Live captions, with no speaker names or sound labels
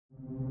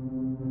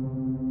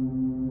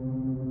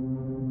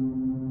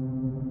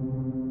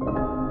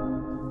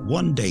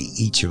One day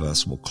each of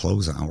us will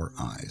close our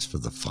eyes for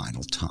the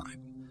final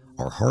time.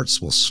 Our hearts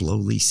will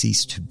slowly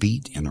cease to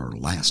beat, and our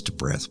last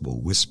breath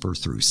will whisper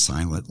through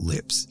silent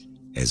lips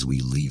as we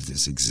leave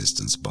this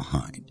existence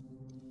behind.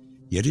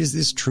 Yet is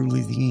this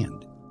truly the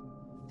end?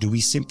 Do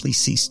we simply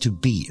cease to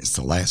be as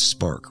the last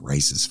spark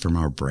races from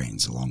our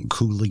brains along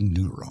cooling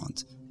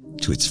neurons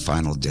to its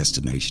final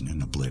destination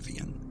in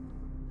oblivion?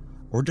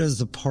 Or does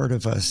the part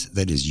of us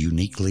that is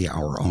uniquely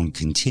our own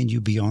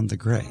continue beyond the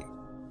grave?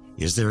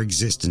 Is there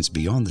existence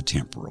beyond the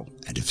temporal?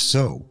 And if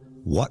so,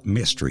 what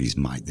mysteries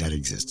might that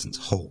existence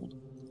hold?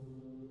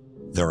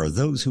 There are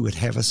those who would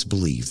have us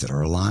believe that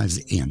our lives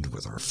end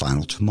with our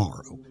final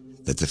tomorrow,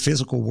 that the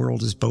physical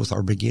world is both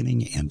our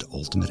beginning and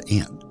ultimate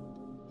end.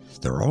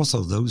 There are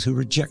also those who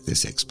reject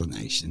this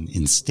explanation,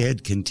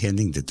 instead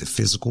contending that the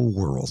physical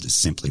world is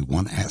simply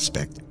one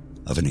aspect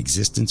of an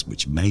existence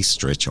which may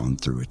stretch on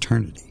through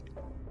eternity.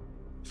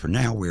 For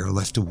now, we are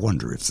left to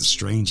wonder if the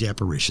strange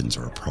apparitions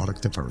are a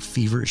product of our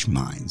feverish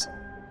minds,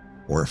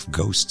 or if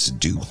ghosts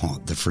do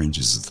haunt the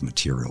fringes of the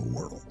material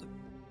world.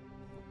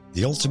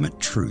 The ultimate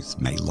truth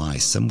may lie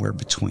somewhere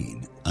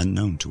between,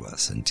 unknown to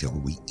us until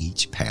we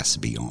each pass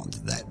beyond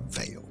that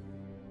veil.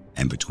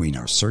 And between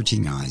our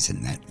searching eyes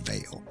and that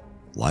veil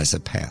lies a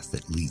path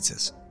that leads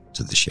us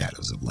to the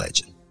shadows of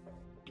legend.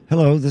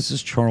 Hello, this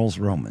is Charles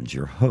Romans,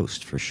 your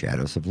host for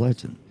Shadows of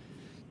Legend.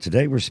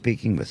 Today we're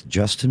speaking with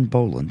Justin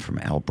Bollin from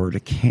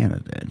Alberta,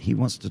 Canada, and he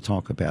wants to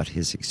talk about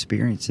his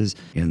experiences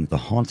in the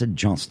haunted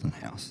Johnston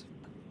House.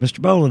 Mr.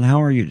 Bollin,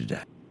 how are you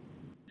today?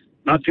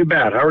 Not too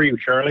bad. How are you,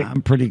 Charlie?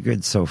 I'm pretty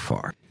good so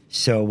far.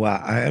 So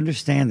I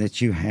understand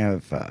that you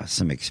have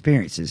some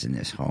experiences in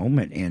this home.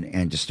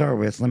 And to start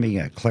with, let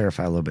me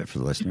clarify a little bit for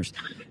the listeners.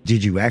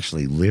 Did you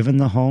actually live in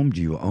the home?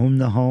 Do you own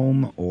the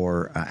home?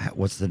 Or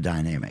what's the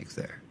dynamic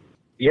there?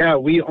 Yeah,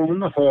 we own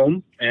the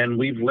home, and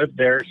we've lived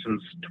there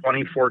since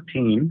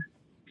 2014.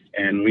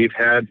 And we've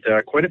had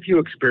quite a few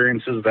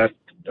experiences that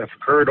have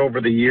occurred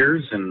over the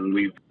years. And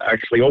we've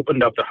actually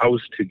opened up the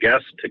house to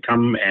guests to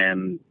come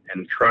and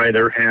try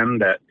their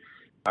hand at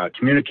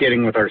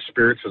communicating with our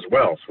spirits as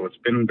well. So it's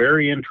been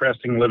very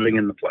interesting living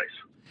in the place.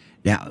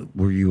 Now,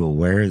 were you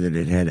aware that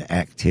it had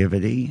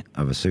activity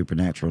of a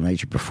supernatural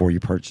nature before you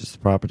purchased the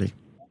property?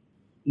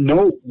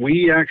 No,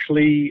 we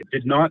actually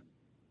did not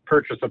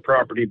purchase the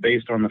property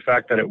based on the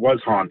fact that it was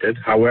haunted.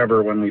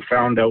 However, when we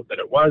found out that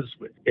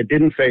it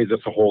didn't faze us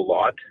a whole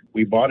lot.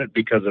 We bought it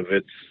because of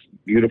its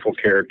beautiful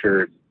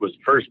character. It was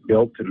first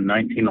built in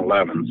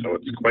 1911, so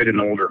it's quite an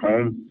older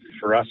home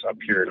for us up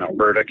here in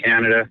Alberta,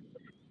 Canada.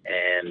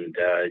 And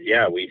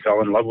we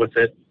fell in love with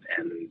it,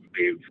 and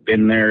we've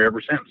been there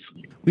ever since.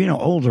 You know,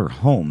 older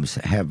homes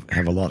have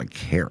a lot of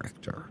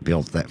character.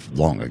 Built that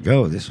long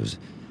ago. This was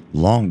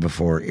long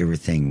before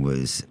everything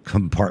was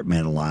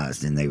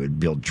compartmentalized, and they would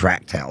build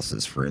tract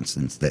houses, for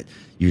instance, that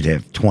you'd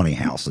have 20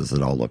 houses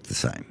that all look the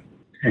same.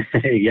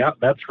 Yeah,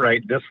 that's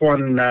right. This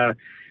one,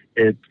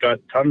 it's got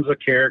tons of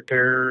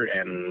character,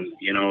 and,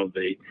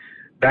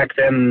 back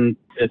then,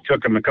 it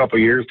took them a couple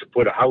of years to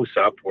put a house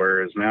up,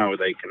 whereas now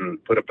they can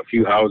put up a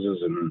few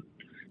houses in,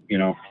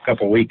 a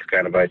couple of weeks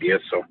kind of idea.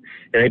 So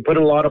they put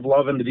a lot of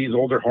love into these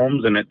older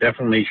homes, and it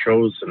definitely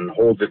shows and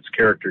holds its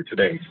character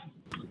today.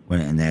 Well,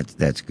 and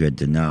that's good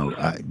to know.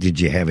 Did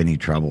you have any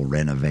trouble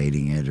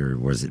renovating it, or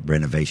was it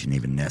renovation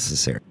even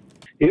necessary?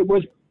 It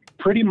was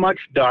pretty much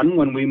done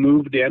when we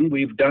moved in.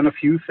 We've done a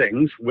few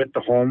things with the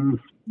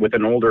home. With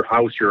an older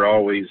house, you're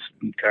always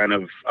kind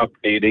of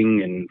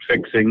updating and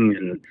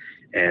fixing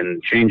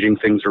and changing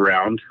things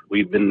around.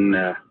 We've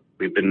been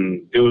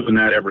doing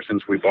that ever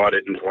since we bought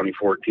it in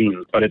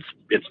 2014. But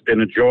it's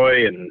been a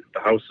joy, and the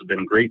house has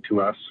been great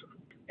to us.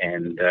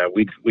 And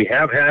we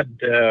have had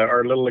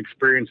our little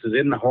experiences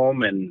in the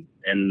home,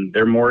 and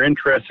they're more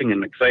interesting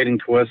and exciting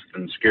to us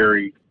than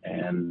scary.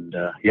 And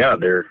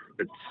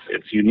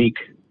it's unique.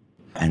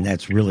 And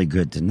that's really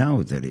good to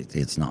know that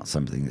it's not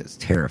something that's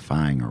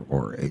terrifying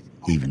or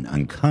even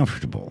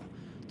uncomfortable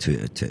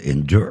to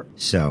endure.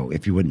 So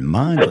if you wouldn't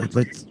mind,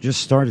 let's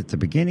just start at the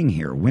beginning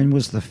here. When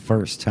was the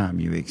first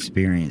time you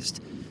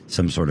experienced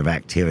some sort of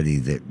activity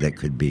that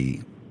could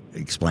be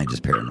explained as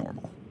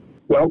paranormal?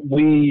 Well,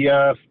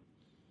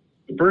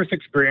 first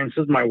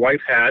experiences my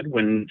wife had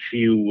when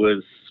she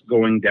was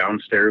going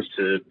downstairs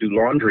to do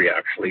laundry,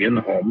 actually, in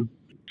the home.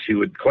 She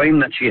would claim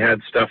that she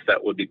had stuff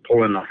that would be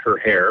pulling her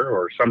hair,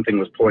 or something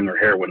was pulling her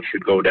hair when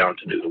she'd go down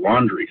to do the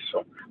laundry.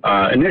 So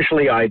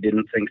initially I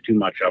didn't think too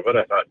much of it.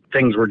 I thought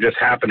things were just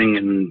happening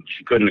and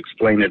she couldn't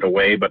explain it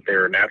away, but they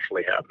were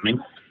naturally happening.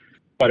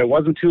 But it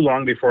wasn't too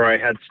long before I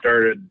had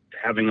started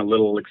having a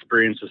little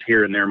experiences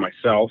here and there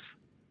myself.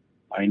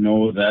 I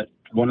know that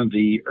one of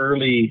the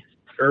early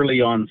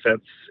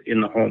onsets in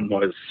the home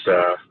was,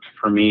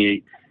 for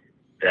me,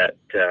 that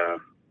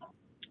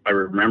I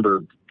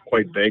remember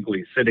quite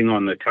vaguely sitting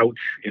on the couch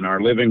in our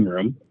living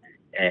room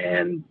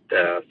and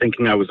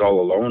thinking I was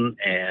all alone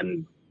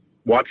and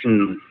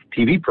watching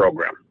TV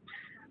program.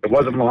 It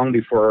wasn't long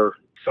before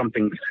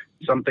something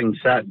something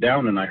sat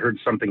down, and I heard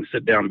something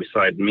sit down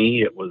beside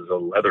me. It was a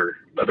leather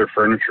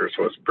furniture,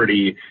 so it's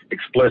pretty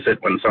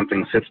explicit when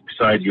something sits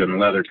beside you in a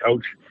leather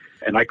couch.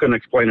 And I couldn't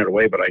explain it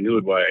away, but I knew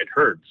what I'd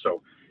heard.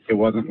 So it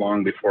wasn't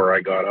long before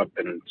I got up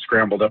and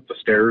scrambled up the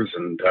stairs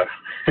and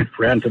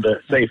ran to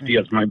the safety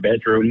of my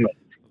bedroom.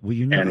 Well,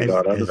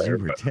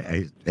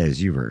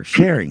 as you were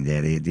sharing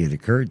that, it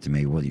occurred to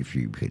me, well, if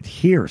you could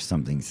hear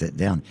something sit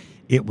down,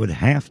 it would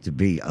have to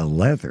be a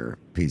leather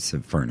piece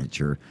of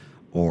furniture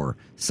or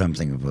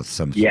something with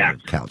some sort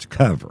of couch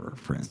cover,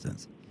 for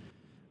instance.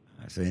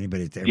 So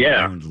anybody that's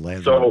ever owned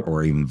leather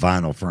or even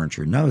vinyl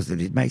furniture knows that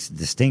it makes a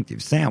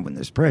distinctive sound when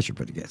there's pressure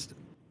put against it.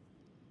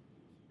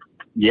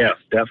 Yes,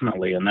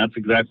 definitely. And that's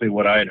exactly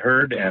what I had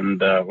heard.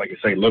 And like I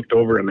say, looked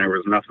over and there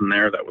was nothing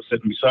there that was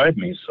sitting beside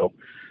me. So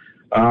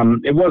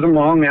it wasn't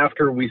long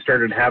after we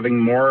started having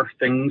more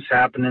things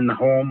happen in the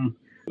home.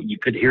 You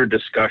could hear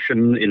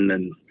discussion in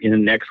the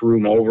next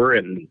room over,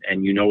 and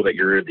you know that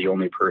you're the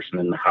only person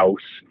in the house.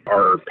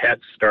 Our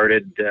pets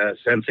started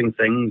sensing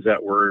things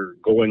that were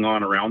going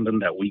on around them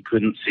that we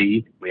couldn't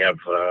see. We have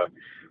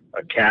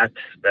a cat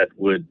that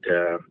would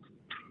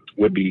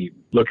be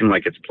looking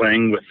like it's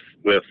playing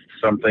with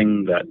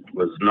something that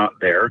was not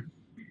there.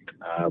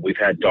 We've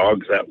had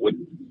dogs that would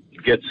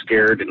get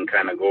scared and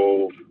kind of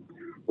go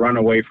run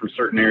away from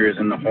certain areas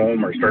in the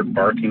home or start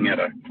barking at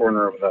a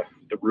corner of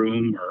the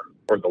room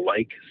or the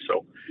like.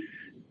 So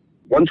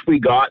once we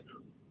got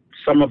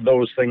some of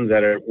those things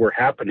that were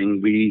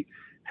happening, we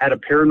had a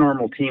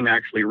paranormal team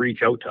actually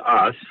reach out to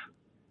us.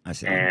 I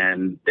see.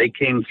 And they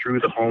came through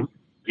the home.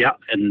 Yeah.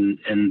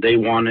 And they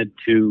wanted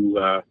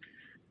to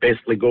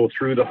basically go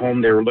through the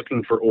home. They were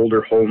looking for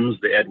older homes,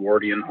 the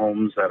Edwardian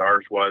homes that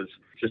ours was,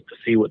 just to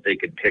see what they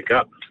could pick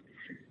up.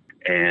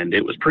 And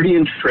it was pretty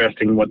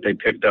interesting what they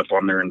picked up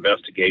on their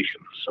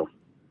investigation. So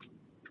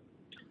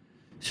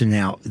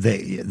now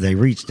they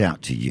reached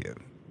out to you,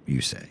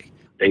 you say?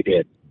 They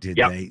did. Did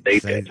they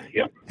did.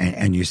 Yeah.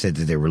 And you said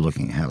that they were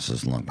looking at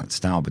houses along that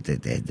style, but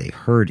did they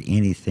heard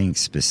anything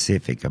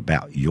specific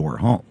about your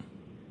home?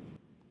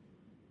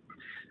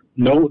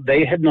 No,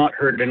 they had not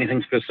heard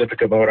anything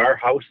specific about our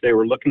house. They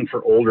were looking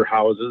for older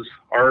houses.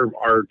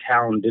 Our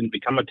town didn't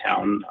become a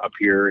town up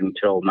here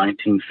until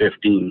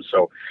 1915,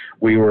 so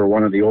we were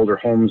one of the older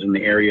homes in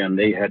the area, and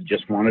they had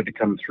just wanted to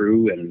come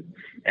through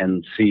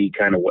and see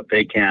kind of what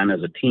they can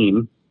as a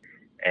team.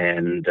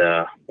 And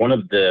one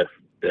of the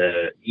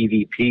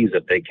EVPs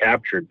that they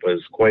captured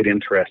was quite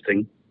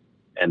interesting,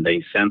 and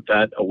they sent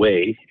that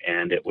away,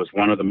 and it was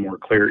one of the more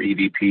clear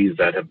EVPs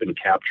that have been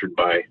captured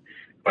by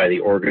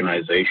the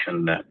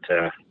organization that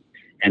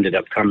ended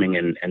up coming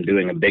and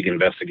doing a big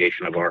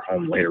investigation of our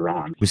home later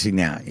on. Well, see,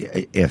 now,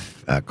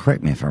 if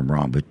correct me if I'm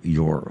wrong, but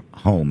your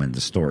home and the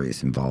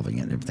stories involving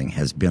it and everything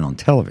has been on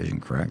television,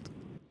 correct?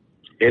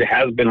 It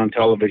has been on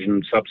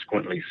television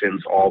subsequently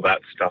since all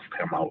that stuff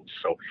came out.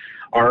 So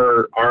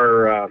our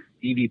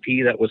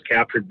EVP that was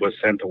captured was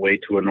sent away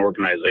to an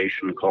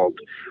organization called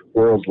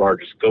World's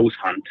Largest Ghost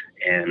Hunt.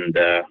 And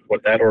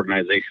what that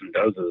organization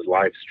does is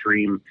live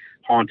stream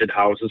haunted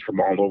houses from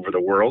all over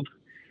the world.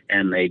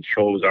 And they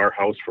chose our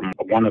house from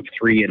one of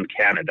 3 in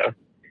Canada.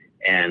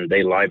 And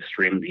they live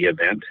streamed the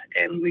event.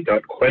 And we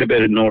got quite a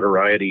bit of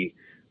notoriety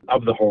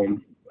of the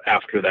home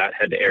after that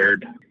had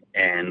aired.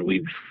 And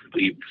we've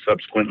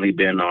subsequently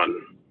been on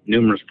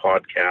numerous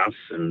podcasts,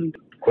 and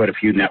quite a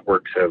few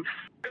networks have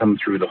come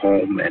through the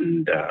home,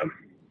 and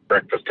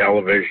breakfast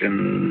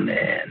television.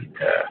 And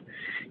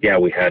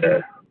we had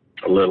a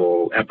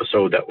little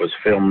episode that was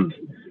filmed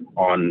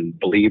on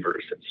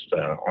Believers. It's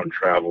on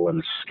travel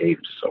and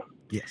escapes. So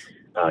yes,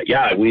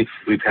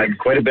 we've had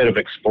quite a bit of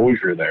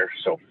exposure there.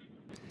 So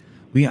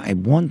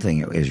one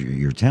thing as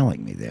you're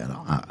telling me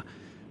that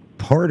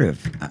part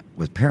of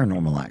with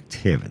paranormal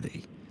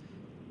activity.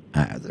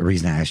 The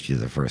reason I asked you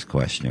the first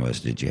question was,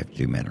 did you have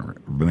to do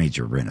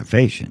major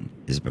renovation,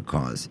 is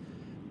because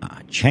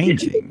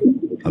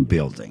changing a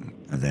building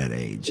of that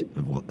age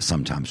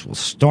sometimes will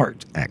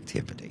start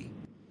activity.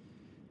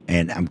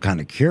 And I'm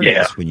kind of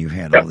curious, when you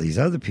had all these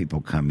other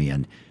people come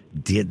in,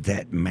 did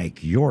that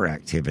make your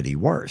activity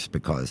worse?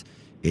 Because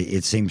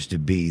it seems to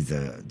be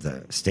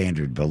the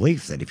standard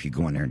belief that if you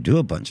go in there and do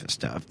a bunch of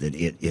stuff, that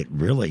it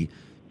really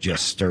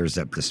just stirs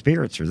up the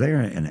spirits are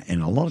there,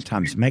 and a lot of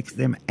times makes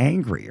them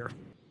angrier.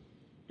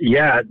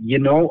 Yeah,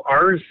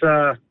 our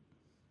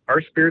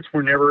spirits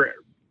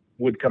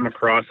would come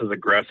across as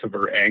aggressive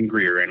or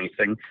angry or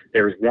anything.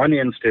 There's one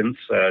instance,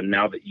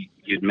 now that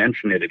you'd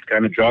mentioned it, it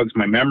kind of jogs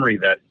my memory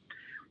that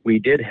we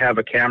did have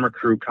a camera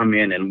crew come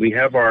in, and we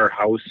have our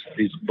house,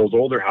 those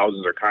older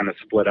houses are kind of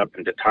split up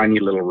into tiny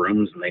little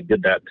rooms, and they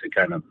did that to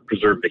kind of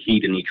preserve the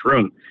heat in each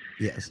room.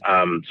 Yes.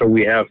 So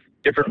we have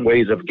different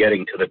ways of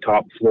getting to the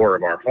top floor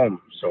of our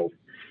home. So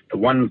the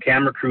one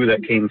camera crew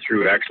that came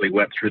through actually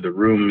went through the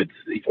room. It's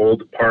the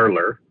old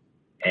parlor,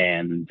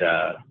 and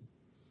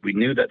we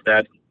knew that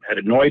had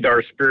annoyed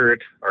our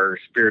spirit. Our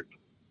spirit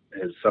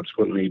has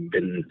subsequently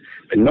been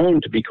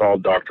known to be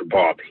called Dr.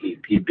 Bob.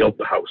 He built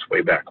the house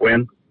way back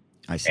when.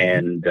 I see.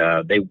 And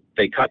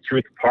they cut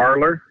through the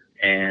parlor,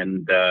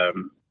 and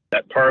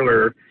that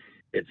parlor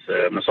It's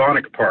a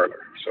Masonic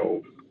parlor.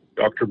 So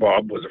Dr.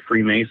 Bob was a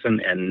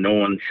Freemason, and no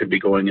one should be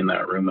going in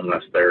that room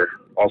unless they're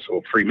also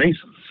a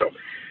Freemason. So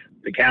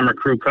the camera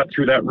crew cut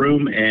through that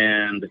room,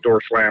 and the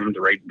door slammed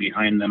right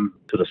behind them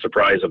to the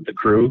surprise of the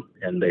crew.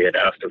 And they had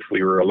asked if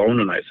we were alone,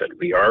 and I said,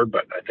 we are,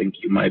 but I think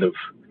you might have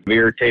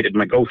irritated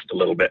my ghost a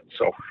little bit.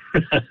 So,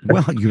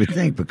 well, you would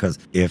think, because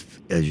if,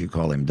 as you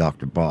call him,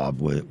 Dr. Bob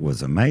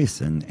was a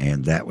Mason,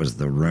 and that was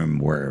the room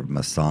where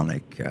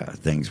Masonic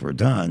things were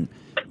done,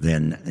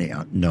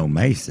 then no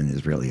Mason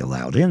is really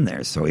allowed in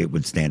there. So it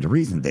would stand to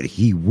reason that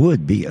he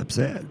would be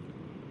upset.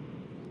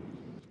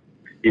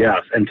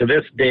 Yes, and to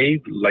this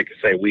day, like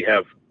I say, we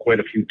have quite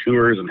a few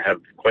tours and have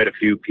quite a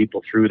few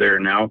people through there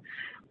now.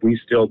 We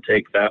still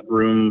take that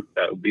room.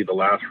 That would be the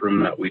last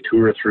room that we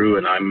tour through,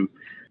 and I'm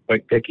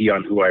quite picky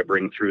on who I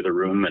bring through the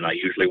room, and I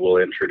usually will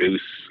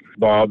introduce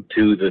Bob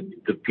to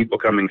the people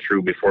coming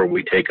through before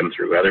we take him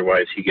through.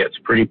 Otherwise, he gets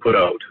pretty put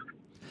out.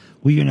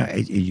 Well,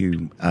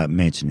 you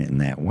mention it in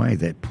that way.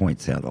 That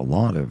points out a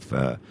lot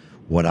of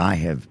what I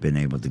have been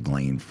able to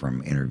glean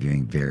from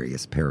interviewing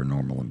various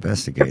paranormal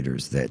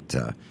investigators,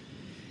 that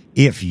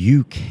if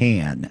you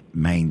can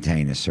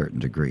maintain a certain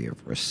degree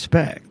of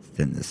respect,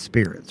 then the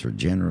spirits are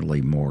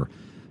generally more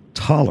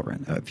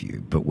tolerant of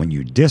you. But when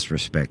you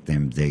disrespect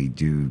them, they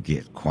do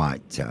get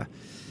quite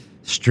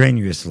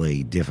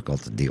strenuously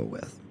difficult to deal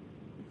with.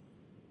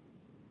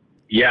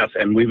 Yes,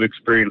 and we've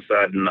experienced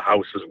that in the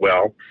house as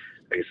well.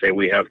 Like I say,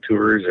 we have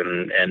tours,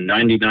 and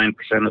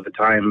 99% of the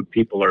time,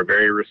 people are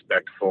very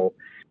respectful,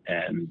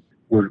 and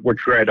we're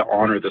trying to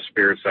honor the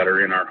spirits that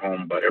are in our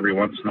home. But every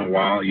once in a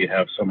while, you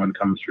have someone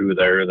come through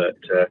there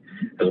that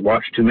has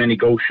watched too many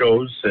ghost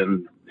shows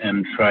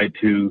and tried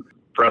to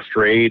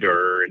frustrate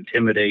or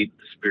intimidate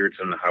the spirits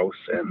in the house.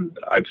 And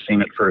I've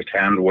seen it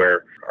firsthand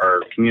where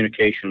our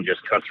communication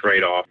just cuts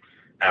right off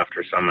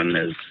after someone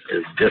is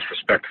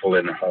disrespectful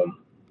in the home.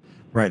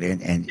 Right,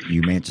 and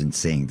you mentioned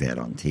seeing that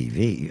on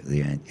TV,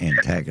 the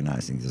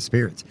antagonizing the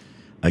spirits.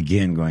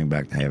 Again, going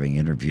back to having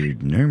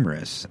interviewed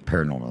numerous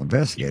paranormal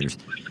investigators,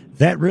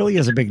 that really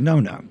is a big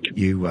no-no.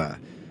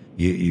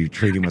 You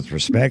treat them with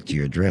respect,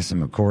 you address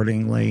them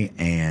accordingly,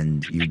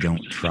 and you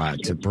don't try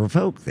to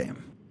provoke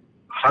them.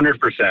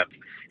 100%.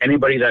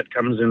 Anybody that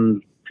comes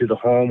into the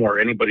home, or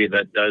anybody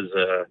that does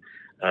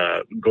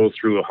go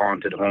through a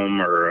haunted home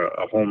or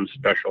a home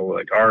special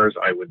like ours,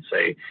 I would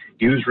say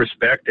use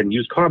respect and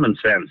use common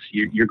sense.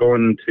 You're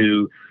going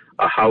to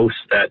a house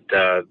that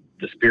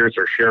the spirits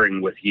are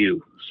sharing with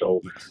you.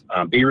 So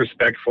be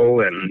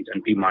respectful and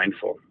be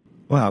mindful.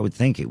 Well, I would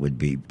think it would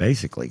be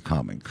basically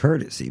common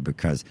courtesy,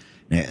 because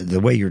the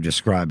way you're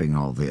describing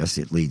all this,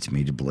 it leads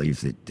me to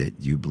believe that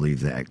you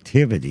believe the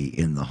activity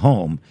in the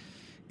home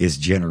is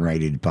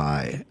generated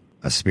by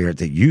a spirit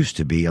that used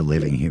to be a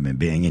living human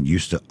being and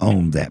used to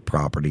own that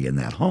property in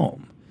that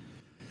home.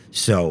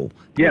 So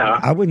yeah,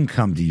 I wouldn't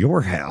come to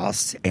your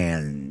house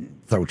and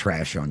throw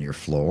trash on your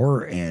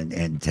floor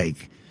and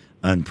take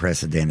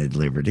unprecedented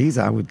liberties.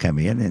 I would come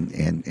in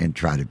and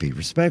try to be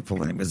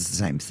respectful. And it was the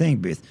same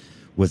thing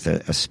with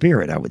a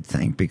spirit, I would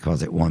think,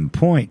 because at one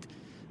point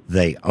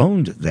they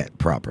owned that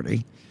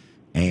property,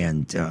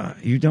 and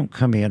you don't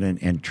come in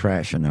and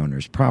trash an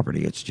owner's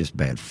property. It's just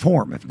bad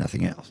form, if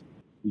nothing else.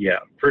 Yeah,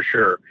 for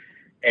sure.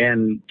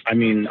 And I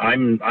mean,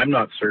 I'm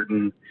not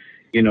certain,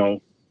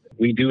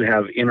 we do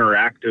have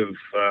interactive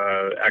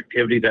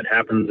activity that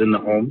happens in the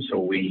home. So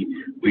we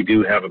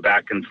do have a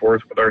back and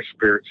forth with our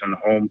spirits in the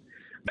home.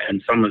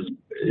 And some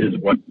is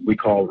what we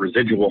call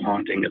residual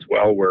haunting as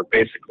well, where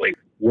basically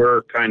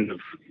we're kind of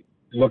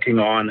looking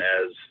on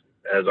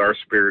as our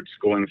spirits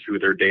going through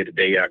their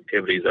day-to-day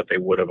activities that they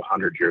would have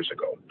 100 years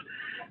ago.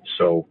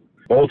 So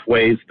both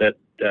ways that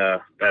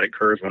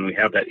occurs when we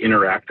have that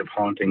interactive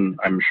haunting,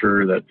 I'm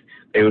sure that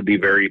they would be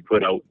very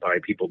put out by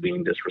people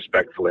being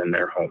disrespectful in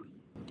their home.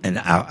 And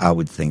I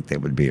would think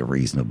that would be a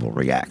reasonable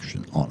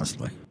reaction,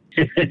 honestly.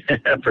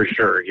 For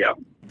sure, yeah.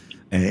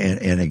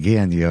 And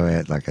again,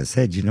 like I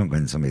said, you don't go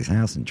into somebody's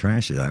house and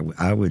trash it.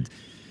 I would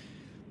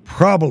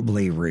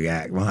probably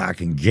react. Well, I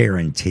can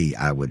guarantee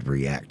I would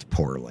react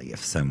poorly if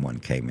someone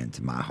came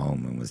into my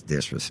home and was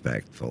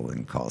disrespectful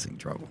and causing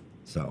trouble.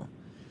 So,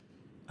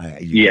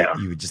 you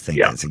would just think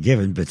that's a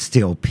given, but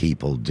still,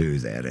 people do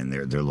that, and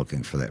they're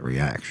looking for that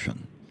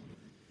reaction.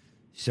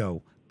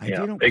 So,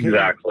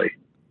 exactly.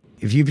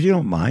 If you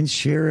don't mind,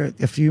 share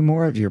a few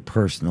more of your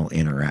personal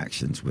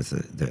interactions with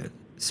the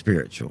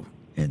spiritual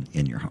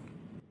in your home.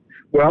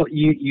 Well,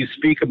 you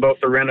speak about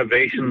the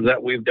renovations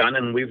that we've done,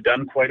 and we've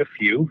done quite a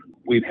few.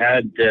 We've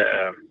had,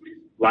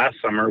 last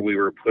summer, we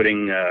were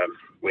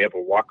we have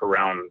a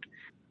walk-around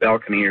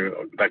balcony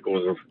that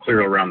goes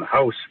clear around the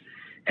house,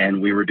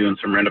 and we were doing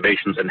some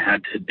renovations and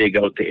had to dig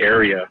out the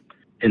area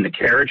in the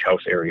carriage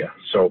house area.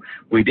 So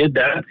we did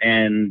that,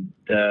 and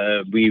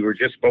we were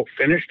just about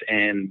finished,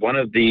 and one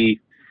of the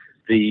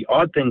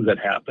odd things that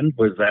happened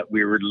was that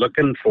we were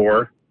looking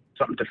for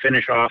something to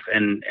finish off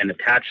and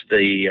attach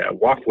the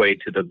walkway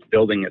to the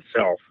building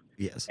itself.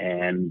 Yes.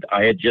 And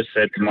I had just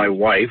said to my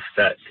wife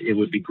that it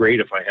would be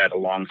great if I had a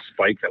long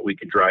spike that we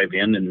could drive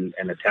in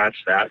and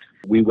attach that.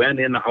 We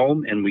went in the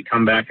home and we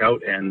come back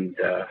out, and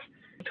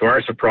to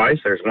our surprise,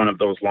 there's one of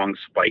those long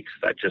spikes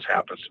that just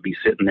happens to be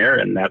sitting there,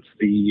 and that's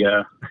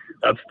the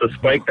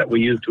spike that we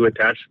use to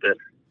attach the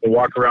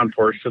walk-around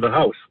porch to the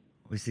house.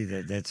 We see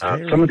that's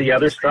some of the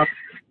other stuff.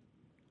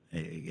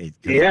 It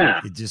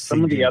just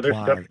some of the other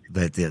stuff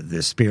that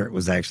the spirit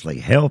was actually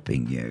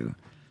helping you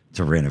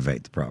to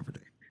renovate the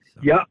property.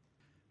 So.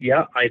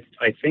 Yeah.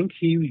 I think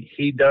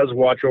he does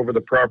watch over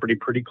the property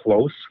pretty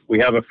close. We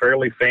have a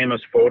fairly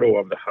famous photo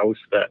of the house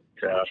that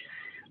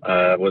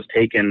was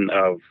taken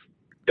of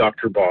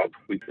Dr. Bob.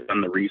 We've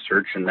done the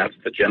research, and that's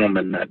the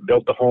gentleman that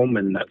built the home,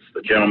 and that's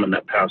the gentleman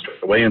that passed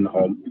away in the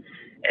home.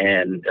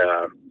 And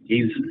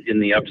he's in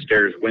the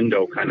upstairs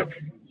window, kind of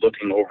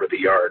looking over the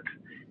yard.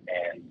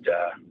 And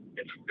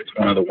it's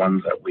one of the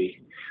ones that we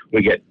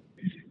get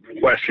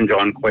questioned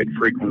on quite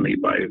frequently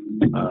by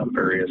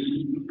various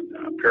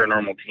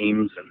paranormal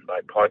teams and by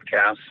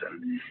podcasts,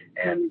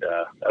 and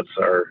that's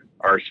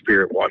our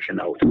spirit watching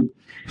out.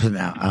 So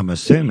now I'm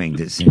assuming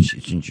that since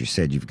you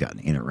said you've got an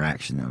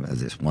interaction of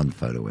this one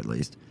photo at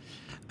least,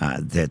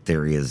 that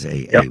there is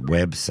a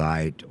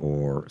website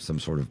or some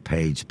sort of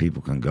page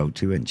people can go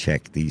to and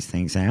check these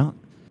things out.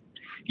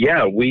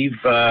 Yeah,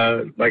 we've,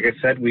 like I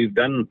said, we've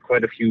done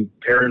quite a few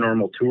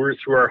paranormal tours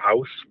through our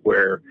house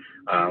where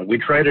we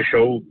try to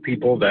show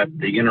people that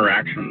the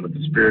interaction with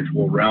the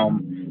spiritual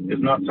realm is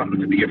not something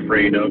to be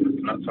afraid of.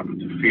 It's not something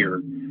to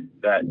fear.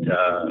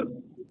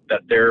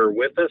 That they're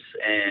with us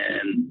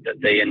and that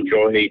they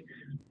enjoy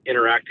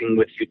interacting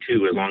with you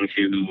too, as long as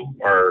you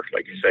are,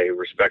 like you say,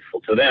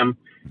 respectful to them.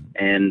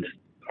 And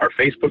our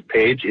Facebook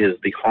page is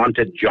the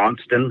Haunted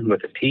Johnston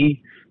with a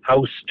T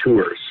House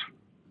Tours.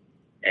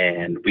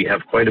 And we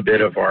have quite a bit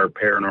of our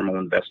paranormal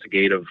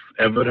investigative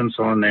evidence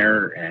on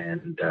there,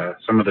 and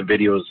some of the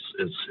videos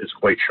is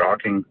quite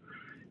shocking,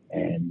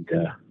 and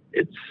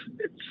it's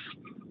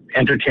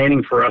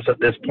entertaining for us at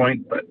this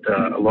point. But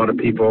a lot of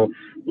people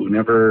who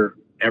never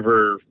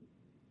ever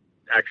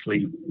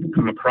actually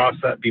come across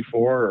that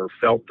before or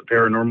felt the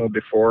paranormal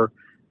before,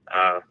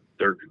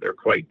 they're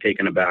quite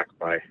taken aback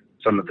by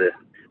some of the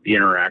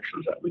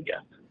interactions that we get.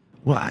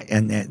 Well,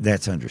 and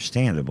that's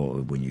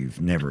understandable when you've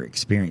never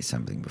experienced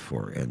something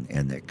before,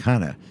 and that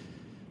kind of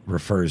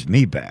refers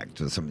me back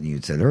to something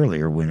you said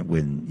earlier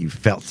when you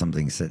felt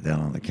something sit down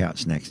on the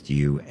couch next to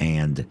you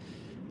and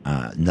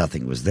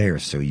nothing was there,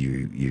 so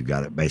you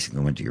got it,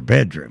 basically went to your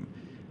bedroom.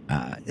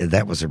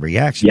 That was a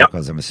reaction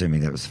because I'm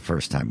assuming that was the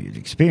first time you'd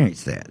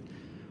experienced that.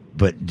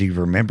 But do you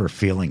remember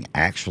feeling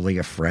actually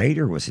afraid,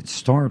 or was it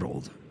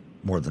startled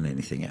more than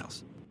anything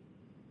else?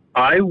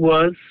 I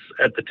was,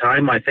 at the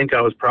time, I think I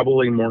was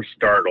probably more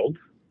startled,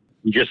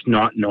 just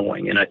not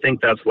knowing. And I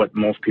think that's what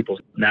most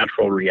people's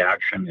natural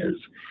reaction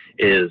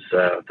is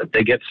that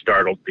they get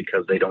startled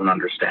because they don't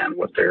understand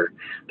what their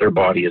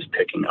body is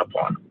picking up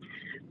on.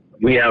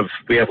 We have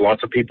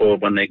lots of people,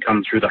 when they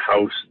come through the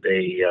house,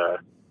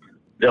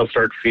 they'll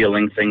start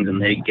feeling things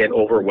and they get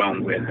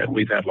overwhelmed with it.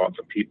 We've had lots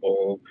of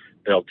people,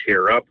 they'll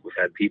tear up. We've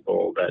had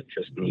people that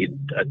just need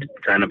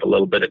kind of a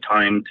little bit of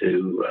time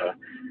to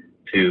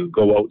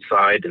go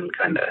outside and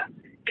kind of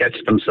catch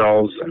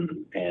themselves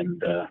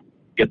and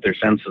get their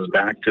senses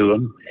back to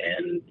them,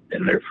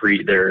 and they're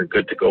free. They're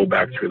good to go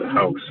back through the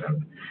house.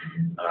 And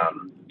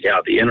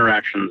the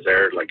interactions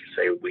there, like I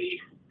say,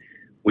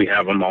 we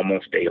have them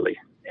almost daily,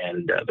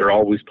 and they're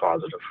always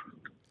positive.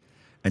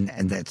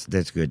 And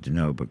that's good to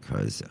know,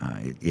 because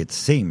it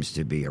seems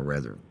to be a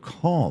rather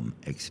calm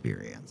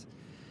experience.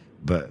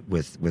 But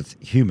with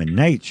human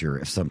nature,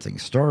 if something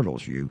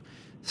startles you,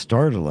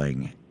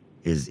 startling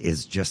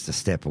is just a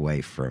step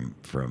away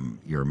from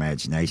your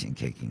imagination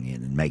kicking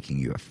in and making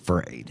you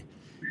afraid.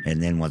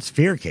 And then once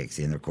fear kicks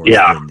in, of course,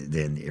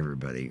 then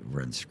everybody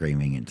runs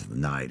screaming into the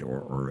night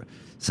or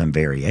some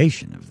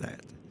variation of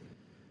that.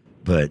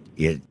 But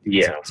to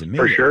me,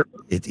 for sure,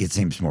 it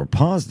seems more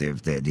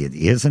positive that it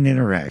is an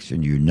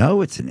interaction. You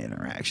know it's an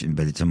interaction,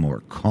 but it's a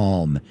more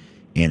calm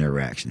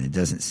interaction. It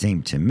doesn't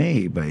seem to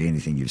me, by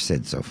anything you've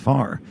said so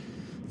far,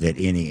 that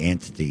any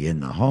entity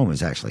in the home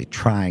is actually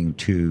trying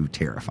to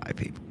terrify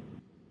people.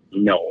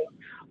 No,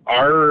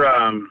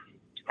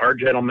 our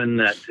gentleman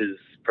that is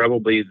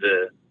probably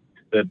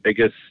the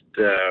biggest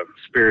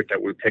spirit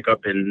that we pick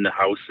up in the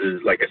house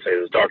is, like I say,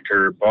 is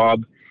Dr.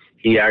 Bob.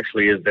 He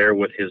actually is there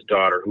with his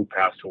daughter, who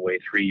passed away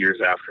 3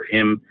 years after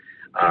him,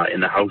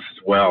 in the house as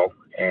well.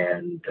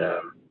 And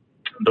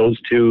those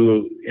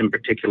two in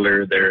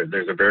particular,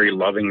 there's a very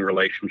loving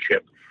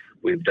relationship.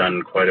 We've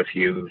done quite a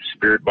few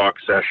spirit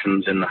box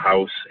sessions in the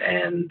house,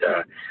 and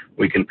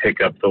we can pick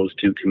up those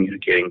two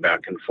communicating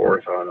back and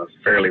forth on a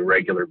fairly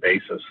regular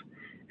basis.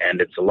 And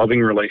it's a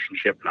loving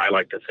relationship, and I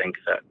like to think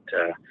that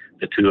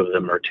the two of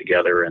them are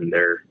together, and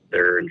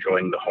they're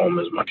enjoying the home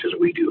as much as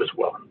we do as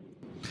well.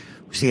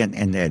 See, and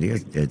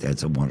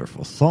that's a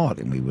wonderful thought,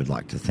 and we would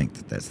like to think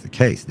that that's the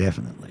case,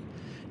 definitely.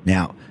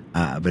 Now,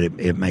 but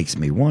it makes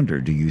me wonder,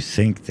 do you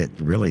think that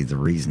really the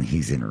reason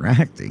he's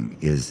interacting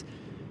is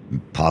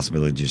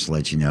Possibly just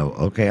let you know,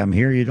 okay, I'm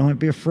here. You don't have to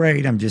be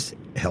afraid. I'm just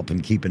helping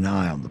keep an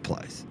eye on the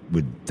place.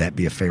 Would that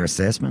be a fair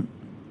assessment?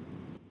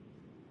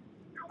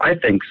 I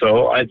think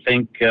so. I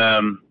think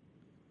a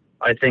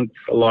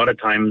lot of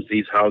times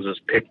these houses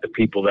pick the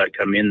people that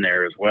come in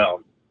there as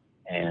well.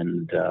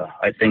 And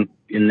I think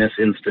in this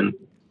instant,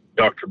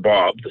 Dr.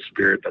 Bob, the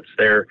spirit that's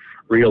there,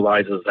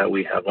 realizes that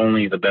we have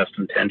only the best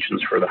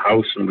intentions for the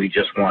house, and we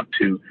just want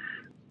to,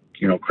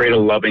 create a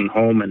loving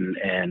home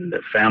and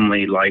a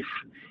family life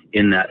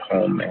in that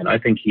home. And I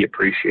think he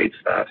appreciates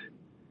that.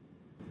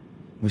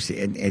 Well, see,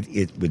 and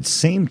it would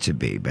seem to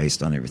be,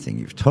 based on everything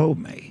you've told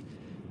me,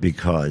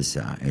 because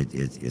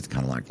it's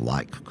kind of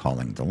like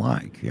calling to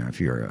like. If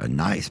you're a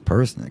nice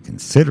person, a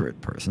considerate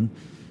person,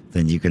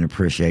 then you can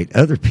appreciate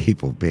other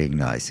people being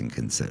nice and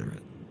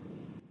considerate.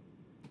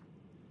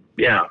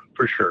 Yeah,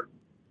 for sure.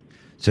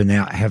 So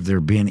now, have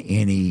there been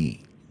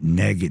any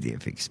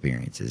negative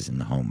experiences in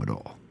the home at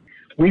all?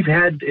 We've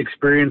had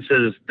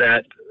experiences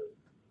that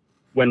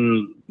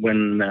when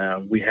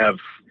we have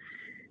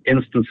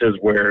instances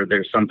where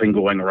there's something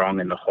going wrong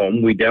in the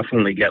home, we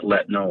definitely get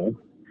let know.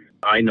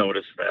 I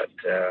noticed that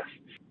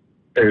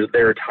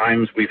there are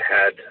times we've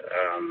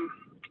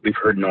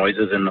heard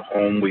noises in the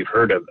home. We've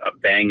heard a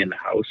bang in the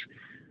house.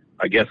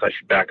 I guess I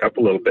should back up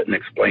a little bit and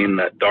explain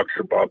that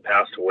Dr. Bob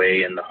passed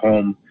away in the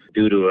home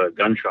due to a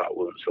gunshot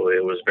wound. So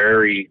it was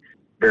very,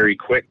 very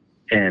quick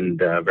and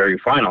very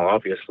final,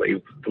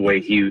 obviously, the way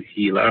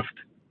he left.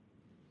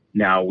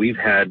 Now we've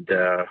had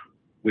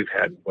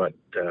what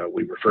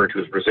we refer to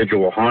as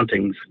residual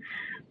hauntings,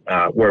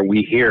 where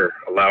we hear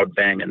a loud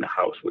bang in the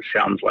house, which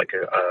sounds like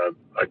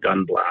a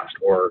gun blast,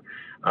 or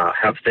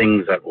have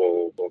things that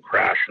will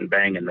crash and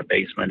bang in the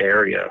basement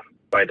area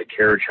by the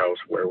carriage house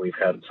where we've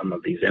had some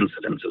of these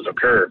incidences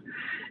occur.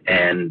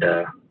 And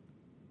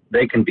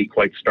they can be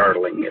quite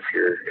startling if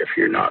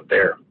you're not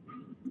there.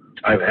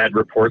 I've had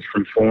reports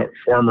from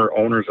former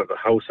owners of the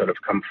house that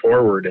have come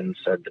forward and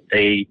said that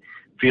they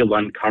feel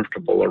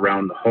uncomfortable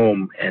around the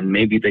home, and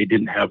maybe they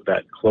didn't have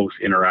that close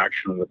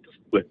interaction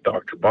with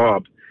Dr.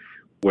 Bob,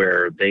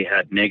 where they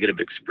had negative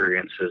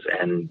experiences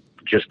and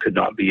just could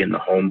not be in the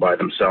home by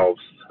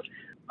themselves.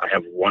 I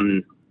have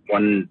one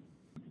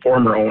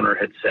former owner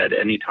had said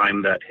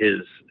anytime that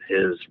his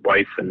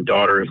wife and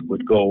daughters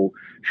would go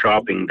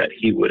shopping, that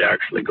he would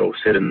actually go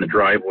sit in the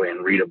driveway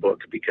and read a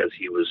book because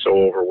he was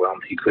so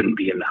overwhelmed he couldn't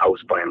be in the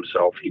house by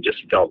himself. He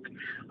just felt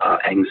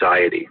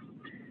anxiety.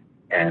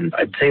 And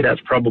I'd say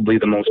that's probably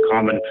the most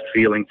common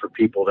feeling for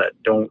people that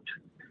don't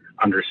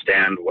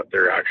understand what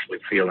they're actually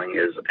feeling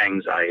is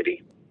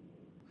anxiety.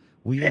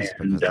 Well, yes,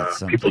 and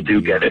people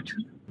do get it.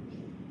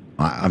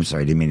 I'm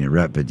sorry, I didn't mean to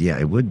interrupt, but yeah,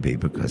 it would be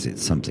because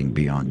it's something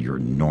beyond your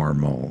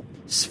normal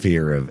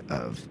sphere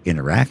of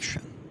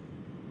interaction.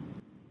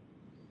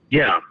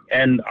 Yeah,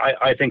 and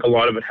I think a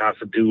lot of it has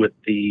to do with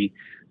the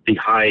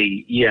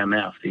high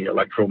EMF, the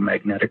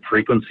electromagnetic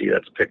frequency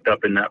that's picked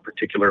up in that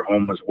particular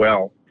home as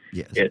well.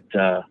 Yes. It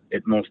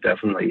most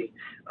definitely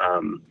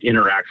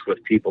interacts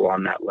with people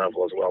on that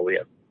level as well. We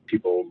have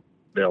people,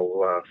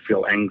 they'll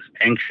feel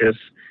anxious.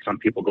 Some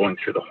people going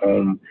through the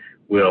home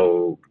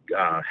will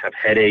have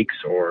headaches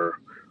or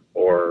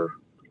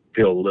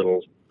feel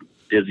little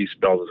dizzy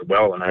spells as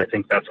well. And I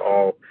think that's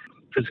all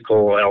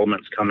physical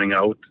elements coming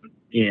out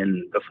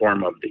in the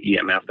form of the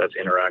EMF that's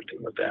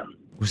interacting with them.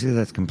 Well, see,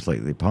 that's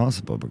completely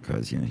possible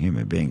because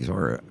human beings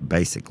are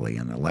basically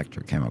an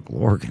electrochemical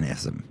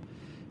organism,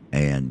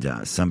 and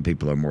some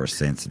people are more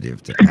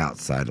sensitive to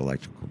outside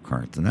electrical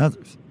current than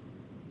others.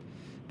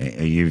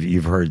 And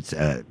you've heard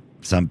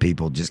some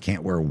people just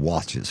can't wear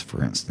watches,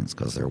 for instance,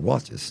 because their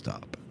watches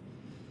stop.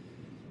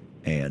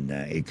 And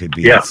it could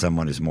be that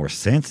someone is more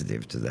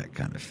sensitive to that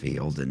kind of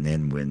field, and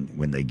then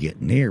when they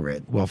get near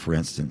it, well, for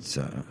instance,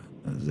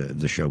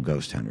 the show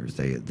Ghost Hunters,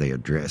 they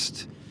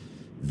addressed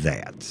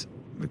that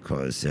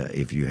because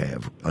if you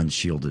have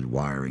unshielded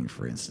wiring,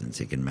 for instance,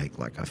 it can make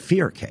like a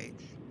fear cage,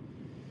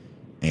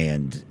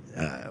 and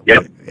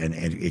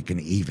it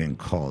can even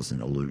cause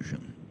an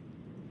illusion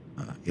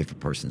if a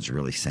person's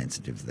really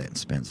sensitive to that and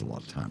spends a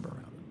lot of time around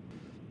it.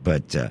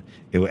 But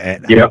it would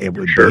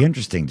be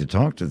interesting to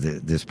talk to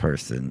this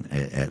person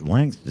at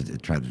length to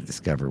try to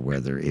discover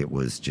whether it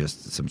was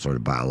just some sort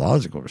of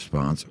biological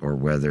response or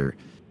whether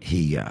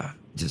he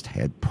just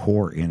had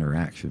poor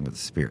interaction with the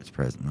spirits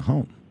present in the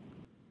home.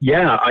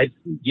 Yeah, I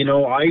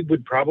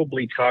would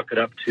probably chalk it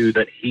up to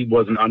that he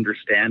wasn't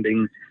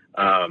understanding,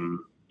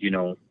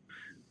 the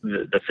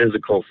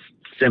physical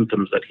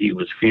symptoms that he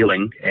was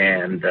feeling,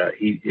 and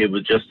it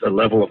was just a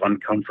level of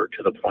uncomfort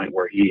to the point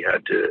where he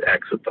had to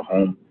exit the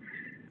home.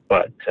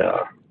 But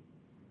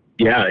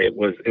it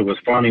was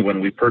funny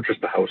when we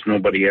purchased the house.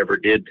 Nobody ever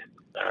did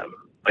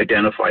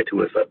identify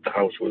to us that the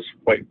house was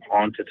quite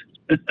haunted.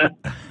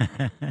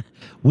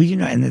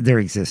 Well, and there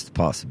exists the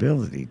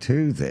possibility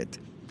too that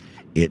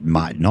it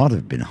might not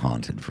have been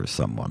haunted for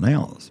someone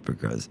else,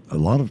 because a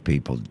lot of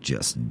people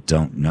just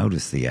don't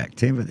notice the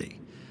activity,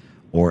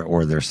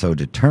 or they're so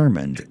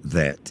determined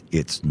that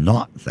it's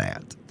not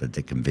that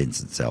they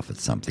convince itself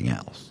it's something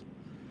else.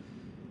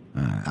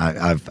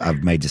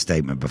 I've made the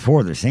statement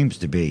before. There seems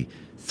to be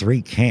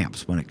three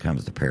camps when it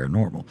comes to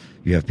paranormal.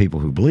 You have people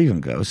who believe in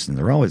ghosts, and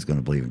they're always going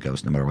to believe in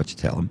ghosts no matter what you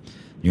tell them.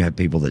 You have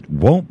people that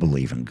won't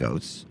believe in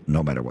ghosts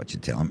no matter what you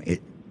tell them.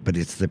 But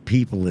it's the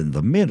people in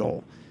the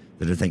middle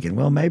that are thinking,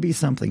 well, maybe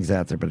something's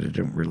out there, but I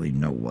don't really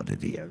know what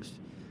it is.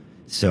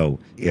 So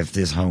if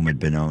this home had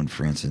been owned,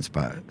 for instance,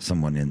 by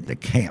someone in the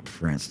camp,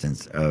 for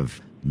instance,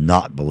 of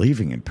not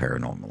believing in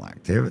paranormal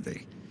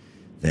activity,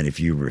 then if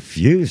you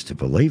refuse to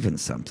believe in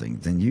something,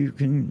 then you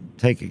can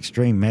take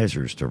extreme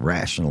measures to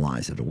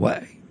rationalize it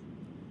away.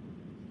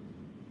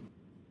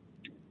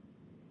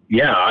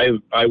 Yeah,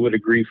 I would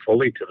agree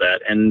fully to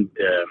that. And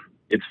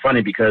it's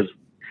funny because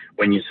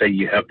when you say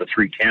you have the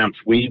three camps,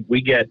 we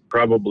get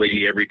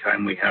probably every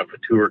time we have a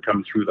tour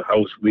come through the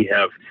house, we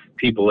have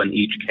people in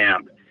each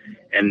camp.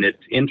 And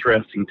it's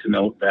interesting to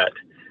note that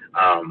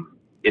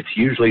it's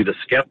usually the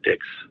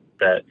skeptics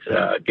that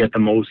get the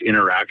most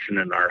interaction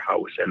in our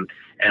house.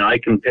 And I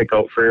can pick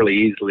out fairly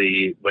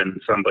easily when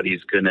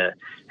somebody's going to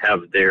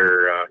have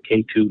their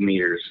K2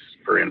 meters,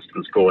 for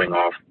instance, going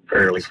off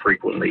fairly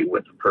frequently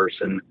with a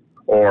person,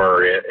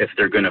 or if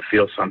they're going to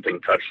feel something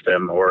touch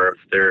them, or if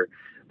they're,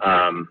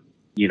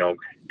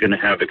 going to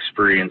have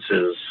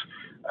experiences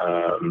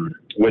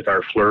with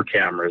our FLIR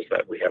cameras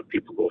that we have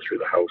people go through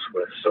the house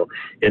with. So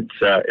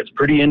it's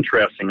pretty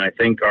interesting. I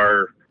think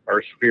our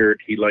spirit,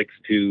 he likes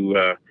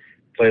to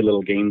play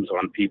little games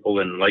on people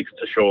and likes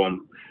to show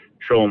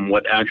them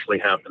what actually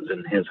happens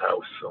in his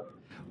house. So.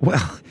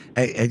 Well,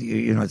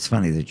 it's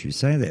funny that you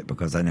say that,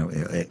 because I know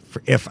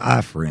if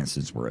I, for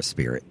instance, were a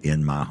spirit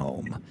in my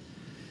home,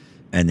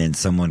 and then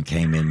someone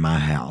came in my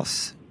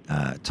house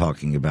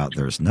talking about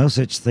there's no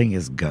such thing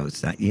as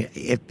ghosts. Now,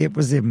 if it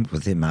was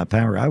within my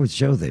power, I would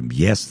show them,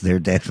 yes, there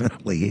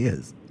definitely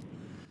is.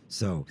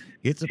 So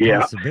it's a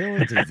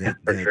possibility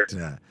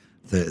that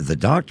the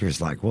doctor's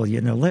like, well,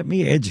 let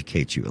me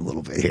educate you a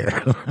little bit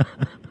here.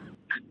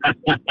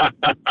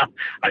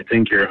 I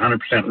think you're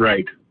 100%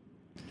 right.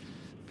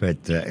 But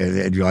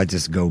I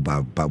just go by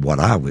what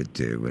I would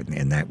do,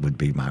 and that would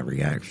be my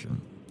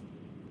reaction.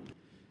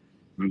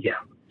 Yeah.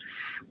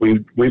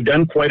 We've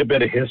done quite a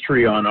bit of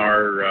history on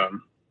our,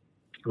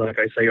 like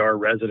I say, our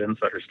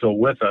residents that are still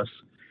with us.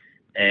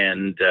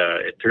 And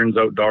it turns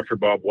out Dr.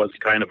 Bob was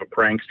kind of a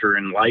prankster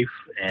in life,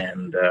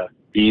 and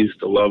he used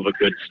to love a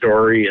good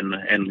story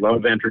and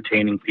love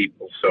entertaining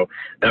people. So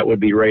that would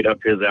be right up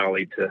his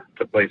alley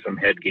to play some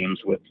head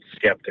games with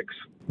skeptics.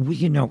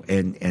 Well,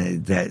 and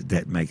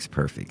that makes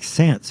perfect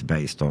sense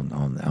based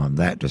on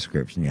that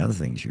description, the other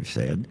things you've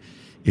said.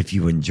 If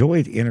you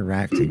enjoyed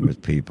interacting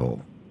with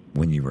people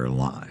when you were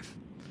alive,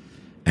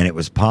 and it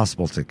was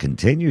possible to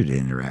continue to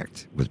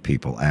interact with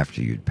people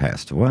after you'd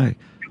passed away,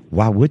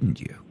 why wouldn't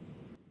you?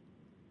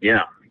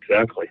 Yeah,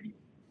 exactly.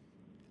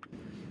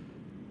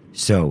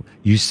 So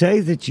you say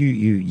that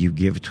you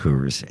give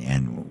tours,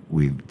 and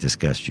we've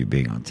discussed you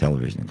being on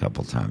television a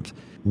couple of times.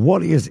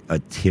 What is a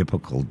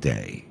typical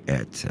day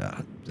at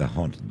the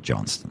Haunted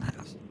Johnston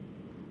House?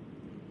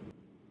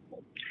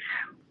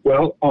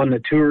 Well, on the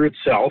tour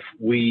itself,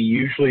 we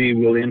usually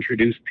will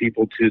introduce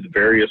people to the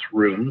various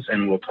rooms,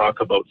 and we'll talk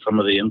about some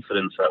of the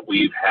incidents that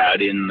we've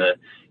had in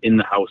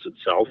the house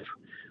itself.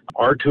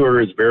 Our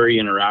tour is very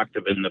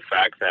interactive in the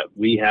fact that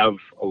we have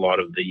a lot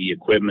of the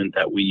equipment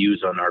that we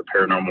use on our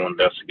paranormal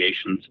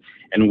investigations,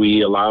 and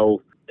we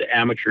allow the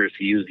amateurs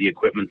to use the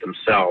equipment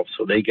themselves,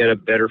 so they get a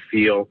better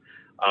feel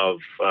of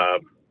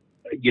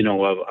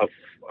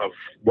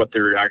what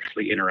they're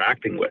actually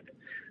interacting with.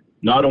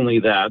 Not only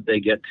that, they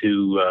get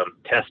to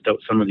test out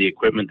some of the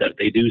equipment that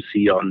they do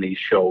see on these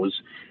shows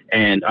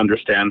and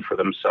understand for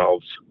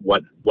themselves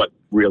what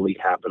really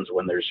happens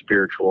when there's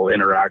spiritual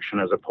interaction,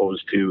 as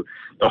opposed to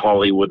the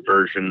Hollywood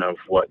version of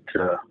what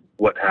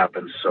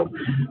happens. So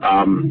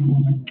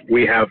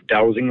we have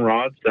dowsing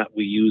rods that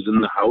we use in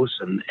the house,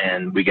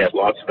 and we get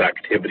lots of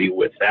activity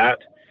with that.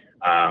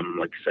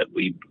 Like I said,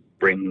 we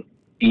bring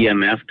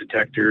EMF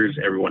detectors.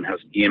 Everyone has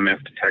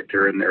EMF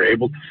detector, and they're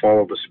able to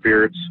follow the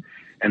spirits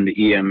and the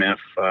EMF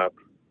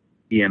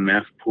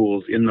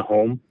pools in the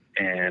home.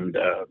 And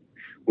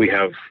we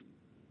have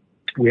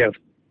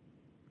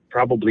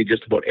probably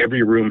just about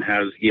every room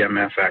has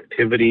EMF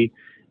activity,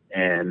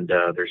 and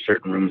there's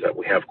certain rooms that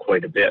we have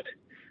quite a bit.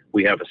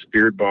 We have a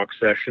spirit box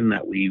session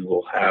that we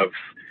will have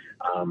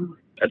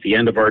at the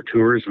end of our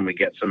tours, and we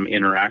get some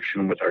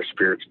interaction with our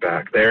spirits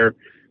back there.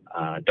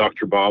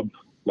 Dr. Bob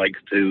likes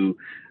to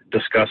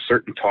discuss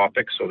certain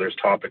topics, so there's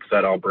topics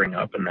that I'll bring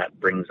up, and that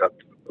brings up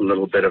a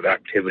little bit of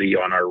activity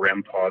on our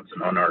REM pods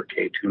and on our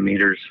K2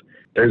 meters.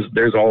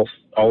 There's all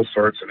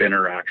sorts of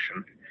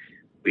interaction.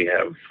 We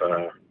have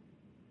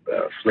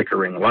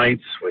flickering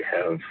lights. We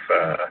have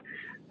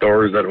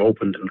doors that have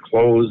opened and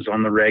closed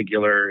on the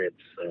regular. It's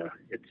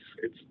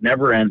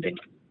never ending,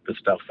 the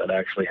stuff that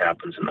actually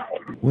happens in the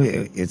home. Well,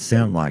 it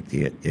sounds like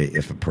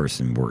if a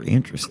person were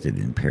interested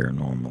in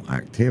paranormal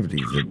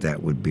activity,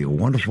 that would be a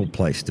wonderful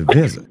place to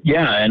visit.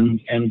 Yeah,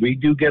 and we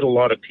do get a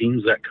lot of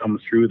teams that come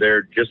through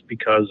there just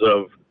because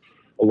of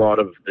a lot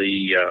of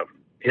the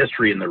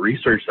history and the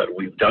research that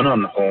we've done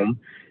on the home.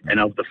 and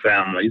of the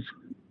families.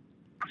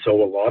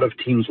 So a lot of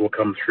teams will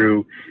come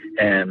through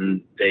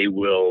and they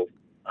will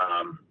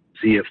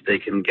see if they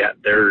can get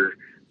their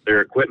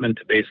equipment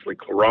to basically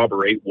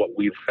corroborate what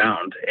we've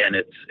found. And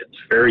it's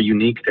very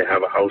unique to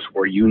have a house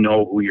where you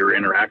know who you're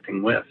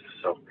interacting with.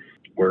 So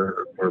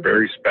we're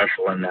very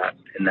special in that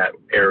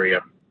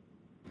area.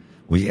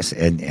 Well, yes,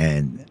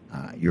 and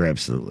you're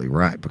absolutely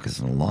right, because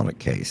in a lot of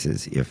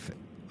cases, if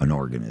an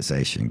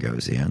organization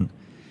goes in,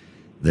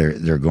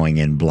 they're going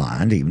in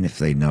blind, even if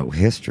they know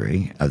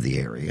history of the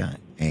area,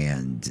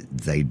 and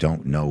they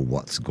don't know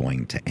what's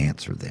going to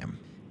answer them,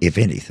 if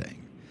anything.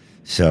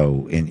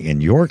 So in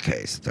your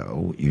case,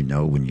 though,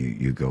 when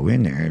you go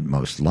in there,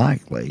 most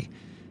likely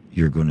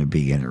you're going to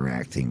be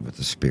interacting with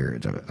the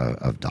spirit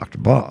of Dr.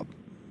 Bob.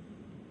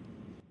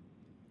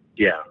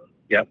 Yeah,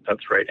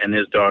 that's right. And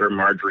his daughter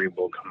Marjorie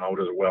will come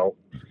out as well.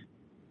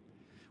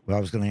 Well, I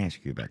was going to ask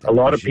you about that. A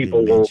lot of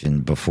people will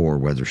mention before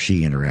whether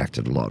she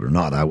interacted a lot or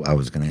not. I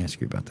was going to ask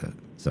you about that.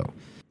 So,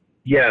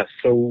 yeah,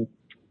 so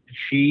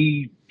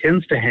she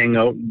tends to hang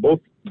out.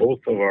 Both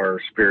of our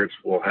spirits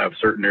will have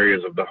certain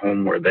areas of the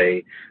home where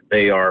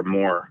they are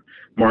more.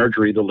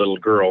 Marjorie, the little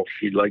girl,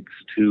 she likes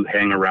to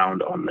hang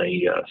around on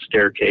the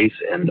staircase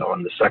and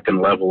on the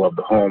second level of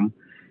the home.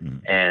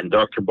 And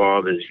Dr.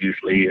 Bob is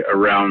usually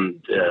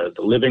around the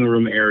living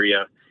room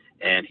area,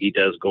 and he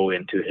does go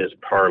into his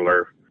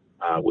parlor,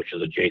 which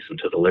is adjacent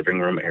to the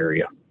living room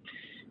area.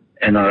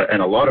 And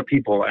a lot of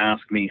people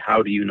ask me,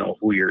 how do you know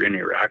who you're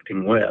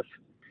interacting with?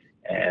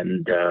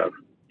 And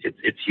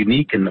it's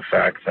unique in the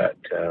fact that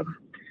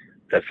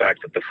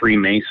the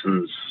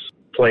Freemasons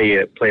play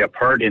a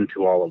part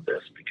into all of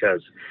this,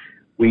 because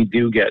we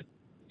do get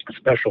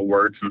special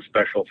words and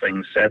special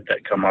things said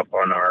that come up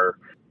on our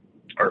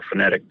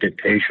phonetic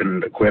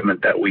dictation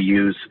equipment that we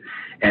use,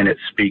 and it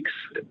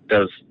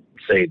does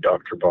say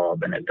Dr.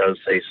 Bob, and it does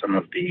say some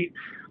of the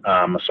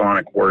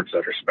Masonic words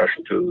that are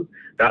special to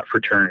that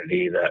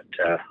fraternity that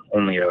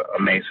only a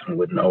Mason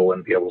would know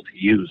and be able to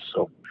use.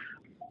 So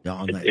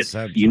it's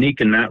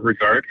unique in that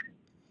regard.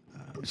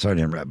 Sorry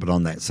to interrupt, but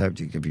on that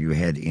subject, have you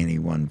had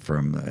anyone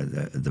from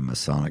the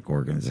Masonic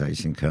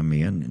organization come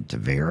in and to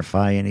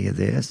verify any of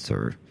this,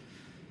 or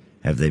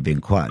have they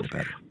been quiet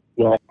about it?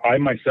 Well, I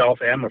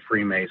myself am a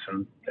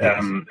Freemason.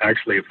 Yes.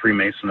 Actually a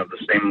Freemason of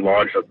the same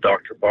lodge of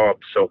Dr. Bob.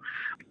 So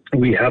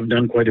we have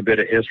done quite a bit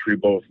of history,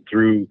 both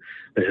through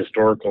the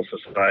Historical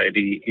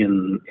Society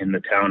in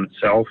the town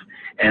itself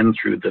and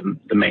through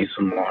the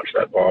Mason Lodge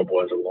that Bob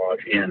was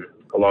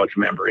a lodge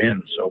member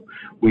in. So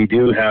we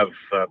do have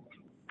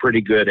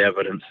pretty good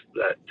evidence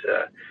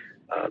that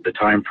the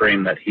time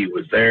frame that he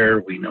was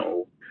there, we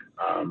know,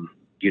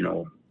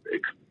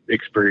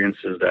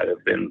 experiences that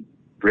have been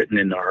written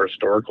in our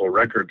historical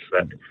records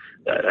that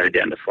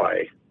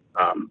identify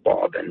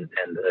Bob and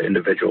the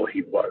individual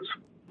he was.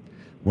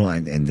 Well,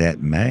 and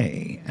that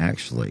may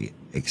actually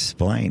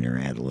explain or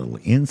add a little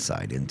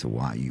insight into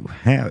why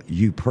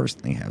you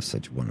personally have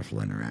such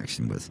wonderful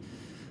interaction with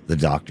the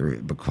doctor,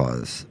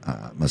 because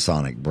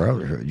Masonic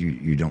Brotherhood,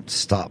 you don't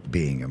stop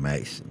being a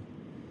Mason.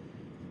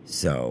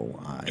 So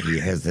he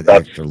has that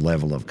extra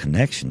level of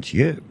connection to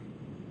you.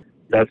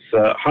 That's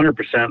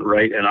 100%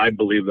 right, and I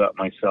believe that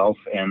myself.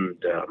 And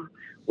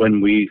when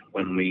we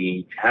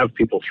have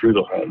people through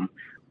the home,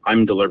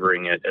 I'm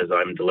delivering it as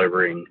I'm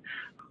delivering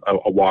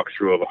a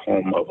walkthrough of a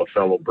home of a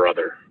fellow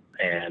brother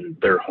and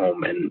their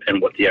home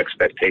and what the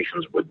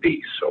expectations would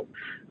be. So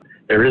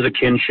there is a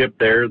kinship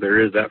there. There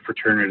is that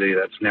fraternity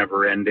that's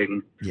never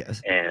ending.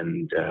 Yes.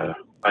 And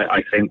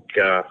I think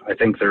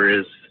there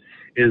is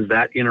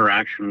that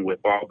interaction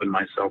with Bob and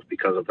myself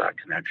because of that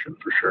connection,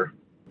 for sure.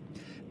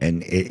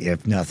 And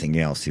if nothing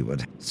else, it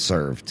would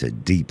serve to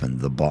deepen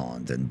the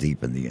bond and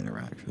deepen the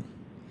interaction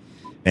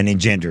and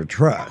engender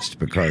trust,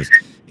 because,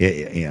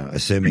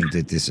 assuming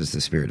that this is the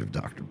spirit of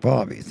Dr.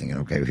 Bob, you're thinking,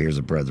 okay, here's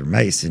a brother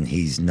Mason.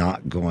 He's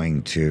not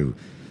going to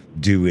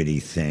do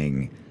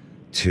anything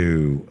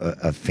to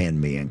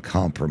offend me and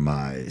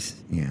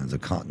compromise, the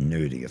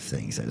continuity of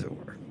things, as it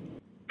were.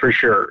 For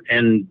sure.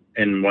 And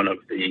one of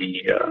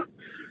the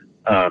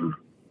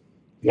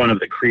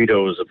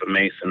credos of a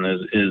Mason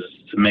is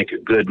to make a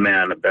good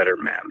man a better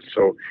man.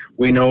 So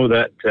we know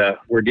that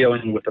we're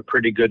dealing with a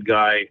pretty good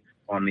guy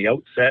on the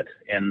outset,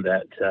 and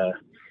that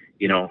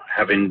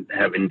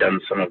having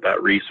done some of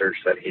that research,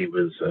 that he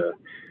was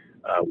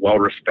well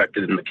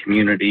respected in the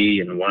community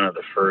and one of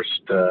the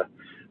first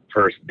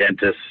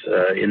dentists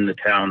in the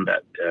town,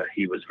 that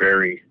he was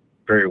very,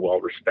 very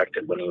well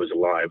respected when he was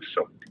alive.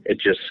 So it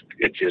just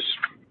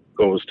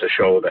goes to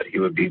show that he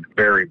would be a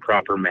very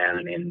proper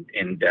man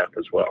in death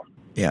as well.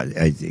 Yeah,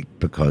 I think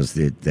because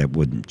that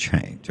wouldn't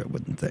change, I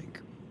wouldn't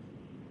think.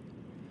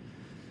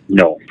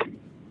 No.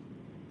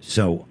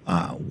 So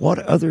what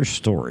other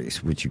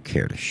stories would you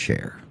care to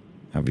share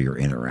of your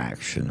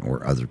interaction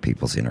or other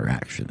people's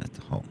interaction at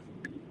the home?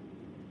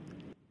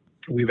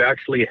 We've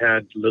actually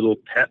had little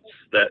pets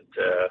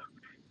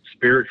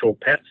spiritual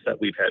pets that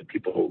we've had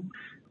people,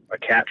 a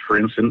cat, for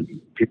instance,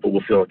 people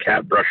will feel a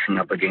cat brushing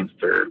up against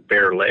their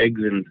bare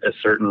legs in a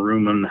certain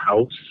room in the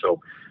house. So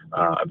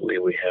I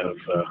believe we have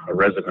a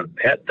resident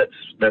pet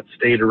that's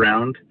stayed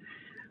around.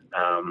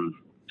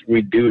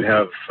 We do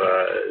have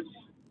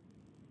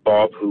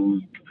Bob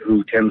who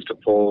tends to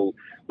pull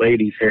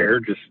ladies' hair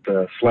just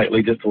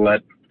slightly, just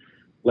to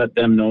let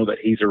them know that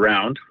he's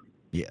around.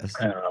 Yes.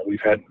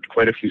 We've had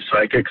quite a few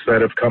psychics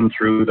that have come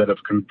through that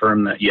have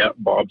confirmed that, yeah,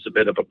 Bob's a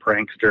bit of a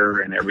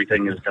prankster and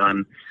everything is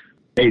done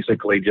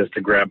basically just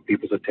to grab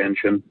people's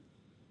attention.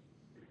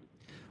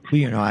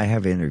 Well, I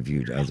have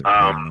interviewed other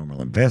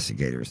paranormal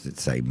investigators that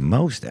say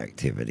most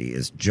activity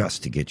is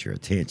just to get your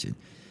attention.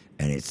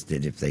 And it's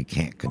that if they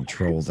can't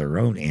control their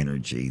own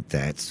energy,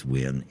 that's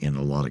when, in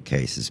a lot of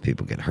cases,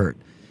 people get hurt.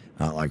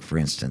 Like, for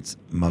instance,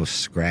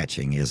 most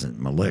scratching isn't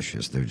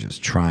malicious. They're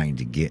just trying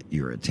to get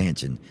your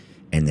attention,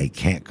 and they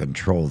can't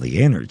control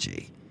the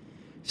energy.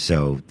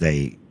 So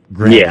they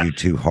grab you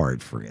too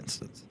hard, for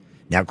instance.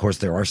 Now, of course,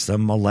 there are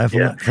some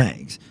malevolent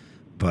things,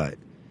 but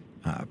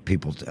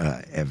people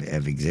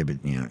have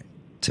exhibited,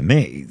 to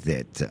me,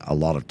 that a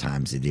lot of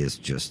times it is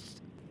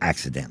just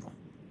accidental.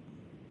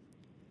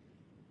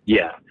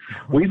 Yeah.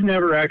 We've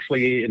never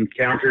actually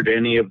encountered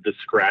any of the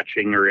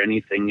scratching or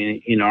anything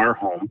in our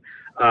home.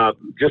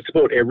 Just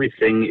about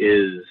everything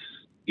is,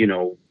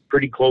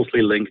 pretty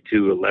closely linked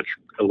to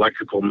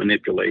electrical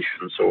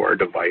manipulation. So our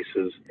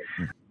devices.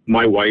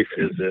 My wife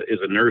is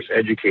a nurse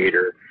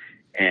educator,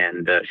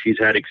 and she's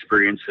had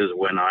experiences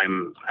when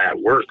I'm at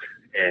work,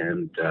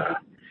 and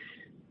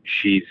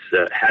she's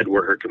had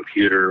where her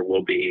computer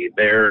will be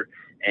there,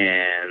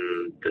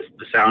 and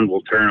the sound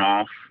will turn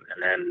off,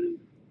 and then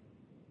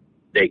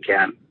they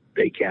can't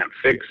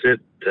fix it.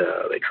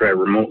 They try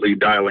remotely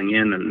dialing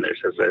in, and there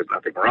says there's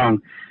nothing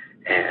wrong,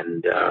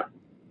 and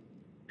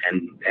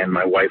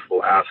my wife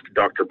will ask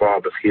Dr.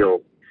 Bob if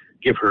he'll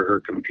give her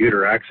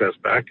computer access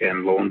back,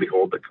 and lo and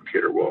behold, the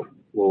computer will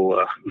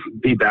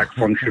be back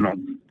functional.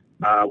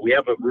 We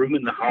have a room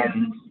in the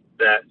home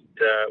that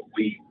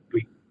we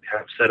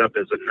have set up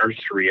as a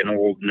nursery, an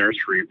old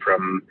nursery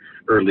from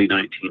early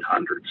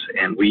 1900s,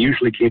 and we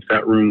usually keep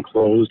that room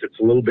closed. It's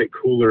a little bit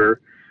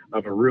cooler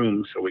of a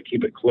room, so we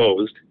keep it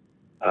closed.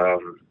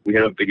 We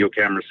have video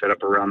cameras set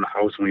up around the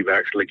house, and we've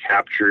actually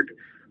captured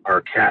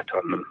our cat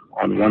on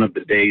one of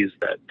the days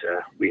that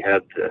we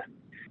had the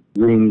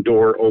room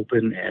door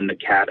open and the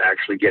cat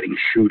actually getting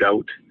shooed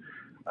out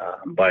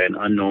by an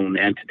unknown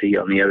entity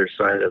on the other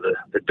side of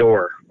the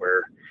door,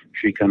 where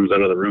she comes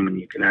out of the room,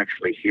 and you can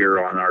actually hear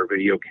on our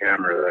video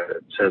camera that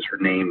it says her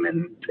name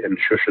and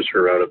shushes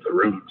her out of the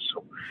room.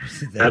 So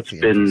that's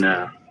been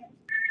that's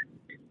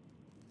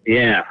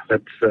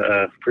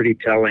pretty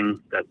telling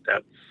that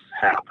that's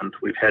happened.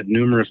 We've had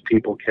numerous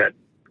people get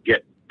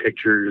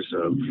pictures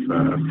of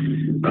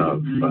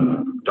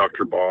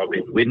Dr. Bob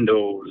in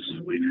windows.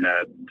 We've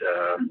had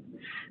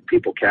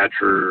people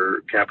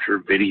capture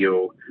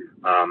video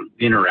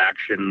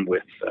interaction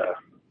with.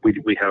 We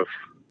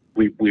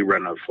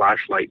run a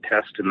flashlight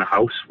test in the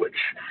house, which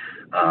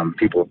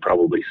people have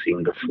probably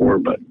seen before,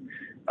 but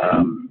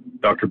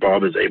Dr.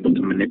 Bob is able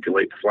to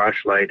manipulate the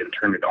flashlight and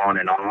turn it on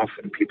and off,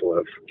 and people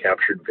have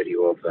captured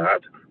video of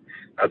that.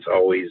 That's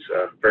always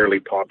a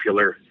fairly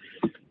popular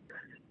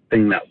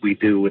thing that we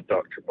do with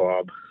Dr.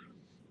 Bob.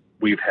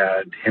 We've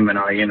had him and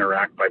I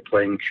interact by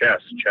playing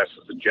chess. Chess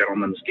is a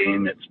gentleman's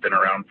game. It's been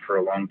around for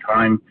a long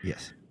time.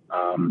 Yes.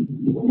 I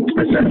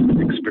set up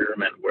an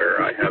experiment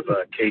where I have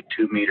a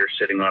K2 meter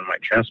sitting on my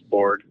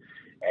chessboard,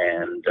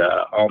 and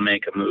I'll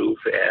make a move,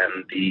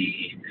 and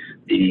the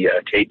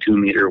K2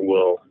 meter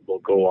will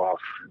go off,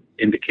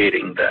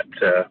 indicating that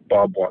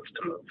Bob wants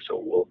to move.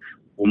 So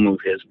we'll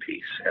move his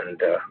piece, and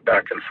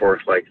back and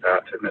forth like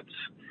that. And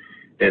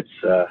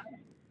it's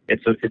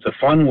a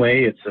fun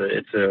way.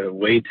 It's a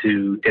way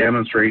to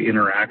demonstrate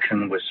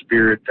interaction with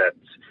spirit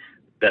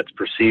that's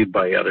perceived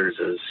by others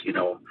as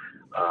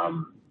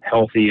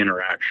healthy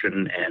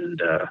interaction,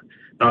 and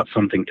not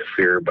something to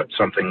fear, but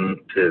something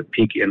to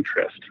pique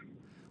interest.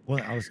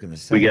 Well, I was going to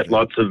say we get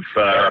lots of.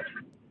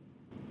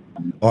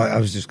 I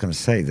was just going to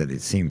say that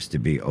it seems to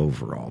be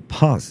overall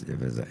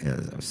positive, as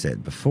I've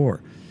said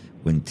before.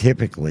 When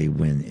typically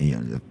when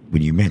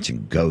you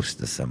mention ghost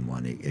to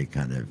someone, it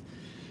kind of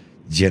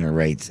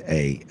generates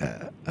a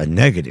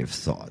negative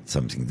thought,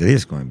 something that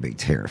is going to be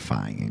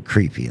terrifying and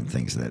creepy and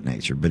things of that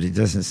nature. But it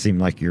doesn't seem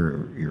like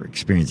you're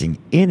experiencing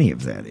any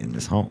of that in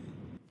this home.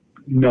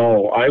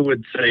 No, I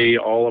would say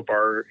all of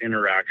our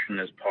interaction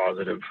is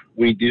positive.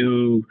 We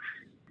do,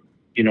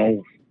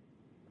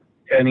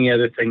 any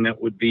other thing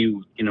that would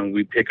be,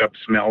 we pick up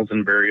smells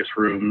in various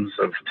rooms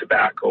of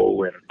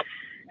tobacco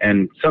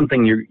and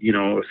something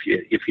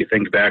if you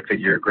think back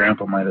that your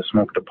grandpa might have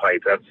smoked a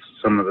pipe, that's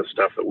some of the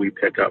stuff that we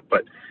pick up.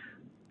 But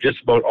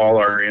just about all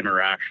our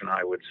interaction,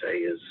 I would say,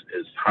 is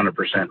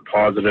 100%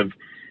 positive,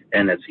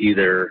 and it's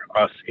either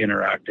us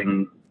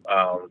interacting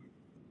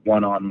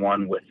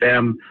one-on-one with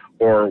them,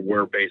 or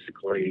we're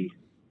basically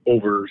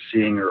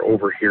overseeing or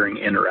overhearing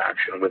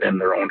interaction within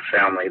their own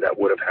family that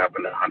would have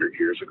happened 100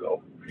 years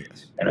ago.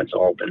 Yes. And it's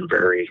all been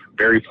very,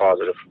 very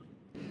positive.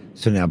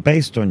 So now,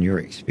 based on your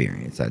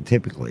experience, I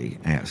typically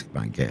ask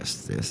my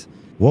guests this: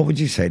 what would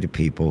you say to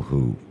people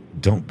who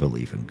don't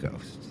believe in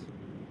ghosts,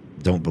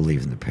 don't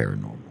believe in the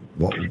paranormal,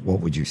 what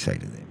would you say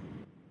to them?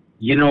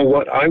 You know,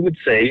 what I would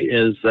say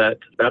is that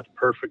that's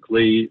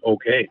perfectly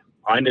okay.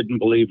 I didn't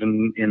believe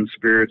in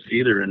spirits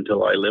either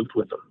until I lived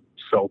with them.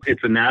 So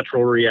it's a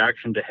natural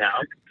reaction to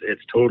have.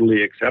 It's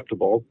totally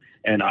acceptable.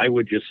 And I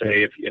would just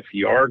say if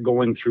you are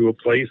going through a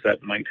place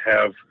that might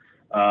have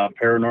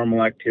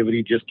paranormal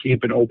activity, just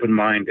keep an open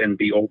mind and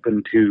be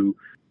open to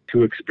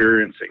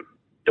experiencing.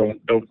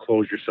 Don't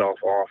close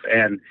yourself off.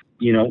 And,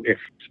 you know, if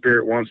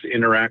spirit wants to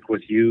interact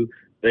with you,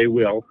 they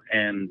will.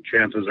 And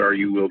chances are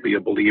you will be a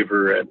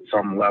believer at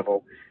some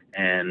level.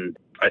 And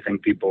I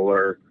think people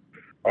are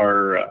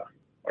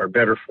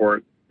better for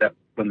it that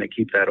when they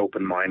keep that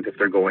open mind if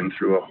they're going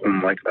through a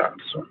home like that.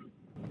 So.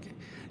 Okay.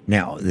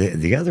 Now,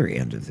 the other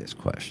end of this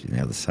question,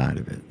 the other side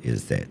of it,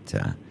 is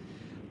that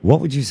what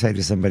would you say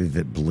to somebody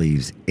that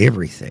believes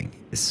everything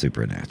is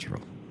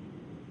supernatural?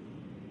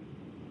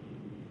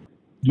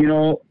 You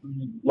know,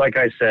 like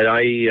I said,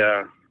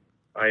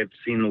 I've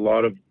seen a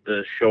lot of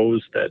the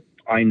shows that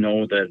I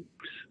know that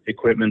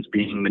equipment's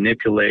being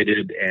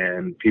manipulated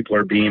and people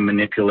are being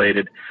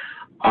manipulated.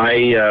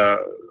 I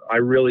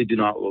really do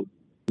not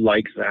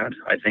like that.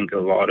 I think a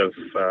lot of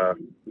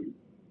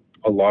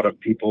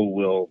people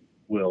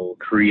will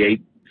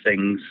create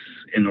things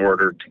in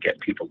order to get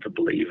people to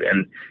believe.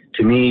 And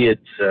to me,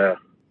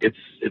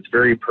 it's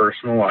very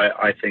personal.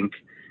 I think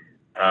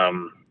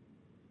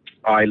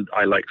I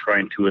like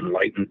trying to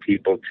enlighten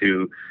people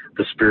to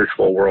the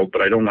spiritual world,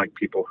 but I don't like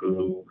people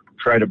who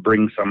try to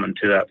bring someone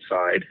to that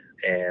side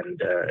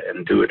and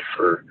do it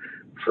for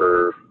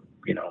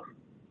you know,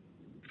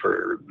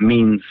 for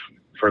means,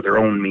 for their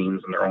own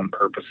means and their own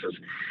purposes.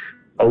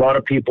 A lot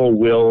of people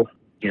will,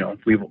 you know,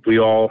 we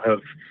all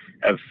have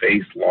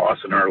faced loss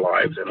in our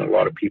lives, and a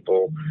lot of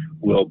people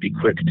will be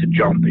quick to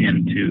jump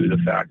into the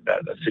fact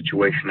that a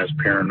situation is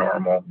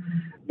paranormal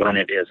when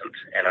it isn't.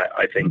 And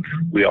I think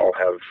we all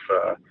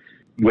have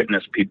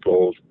witnessed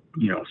people,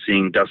 you know,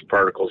 seeing dust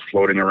particles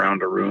floating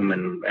around a room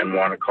and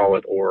want to call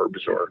it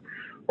orbs, or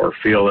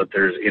feel that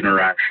there's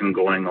interaction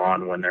going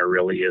on when there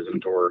really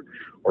isn't, or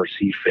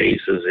see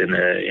faces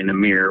in a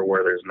mirror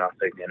where there's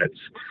nothing. And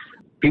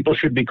people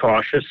should be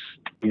cautious.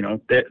 You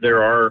know,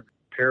 there are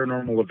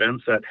paranormal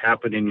events that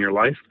happen in your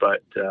life,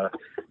 but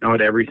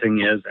not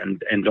everything is,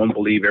 and don't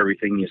believe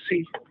everything you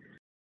see.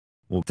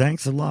 Well,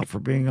 thanks a lot for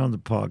being on the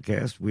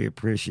podcast. We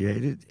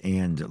appreciate it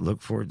and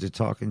look forward to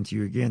talking to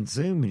you again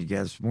soon when you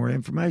get some more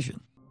information.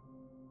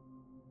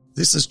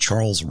 This is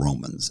Charles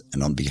Romans,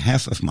 and on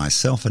behalf of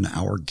myself and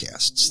our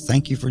guests,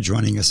 thank you for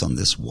joining us on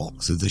this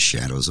walk through the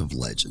shadows of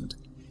legend.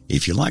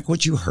 If you like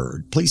what you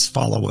heard, please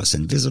follow us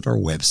and visit our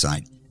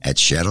website at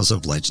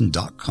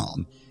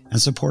shadowsoflegend.com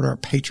and support our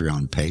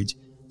Patreon page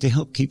to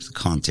help keep the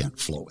content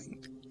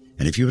flowing.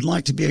 And if you would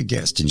like to be a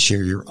guest and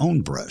share your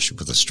own brush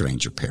with a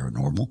stranger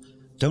paranormal,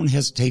 don't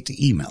hesitate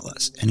to email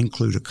us and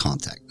include a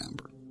contact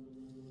number.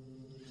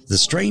 The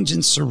strange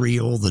and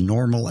surreal, the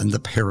normal and the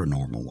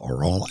paranormal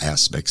are all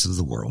aspects of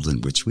the world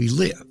in which we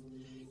live.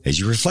 As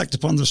you reflect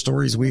upon the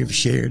stories we have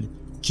shared,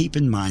 keep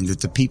in mind that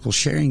the people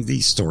sharing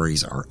these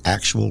stories are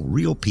actual,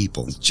 real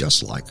people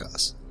just like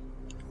us.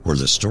 Were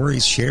the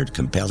stories shared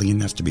compelling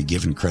enough to be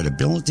given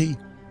credibility,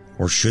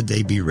 or should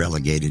they be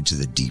relegated to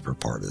the deeper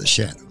part of the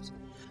shadows?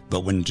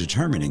 But when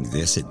determining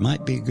this, it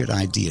might be a good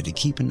idea to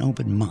keep an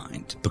open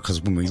mind,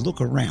 because when we look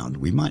around,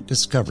 we might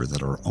discover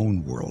that our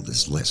own world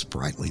is less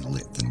brightly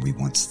lit than we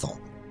once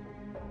thought.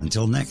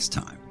 Until next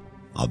time,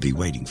 I'll be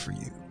waiting for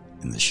you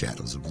in the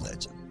shadows of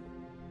legend.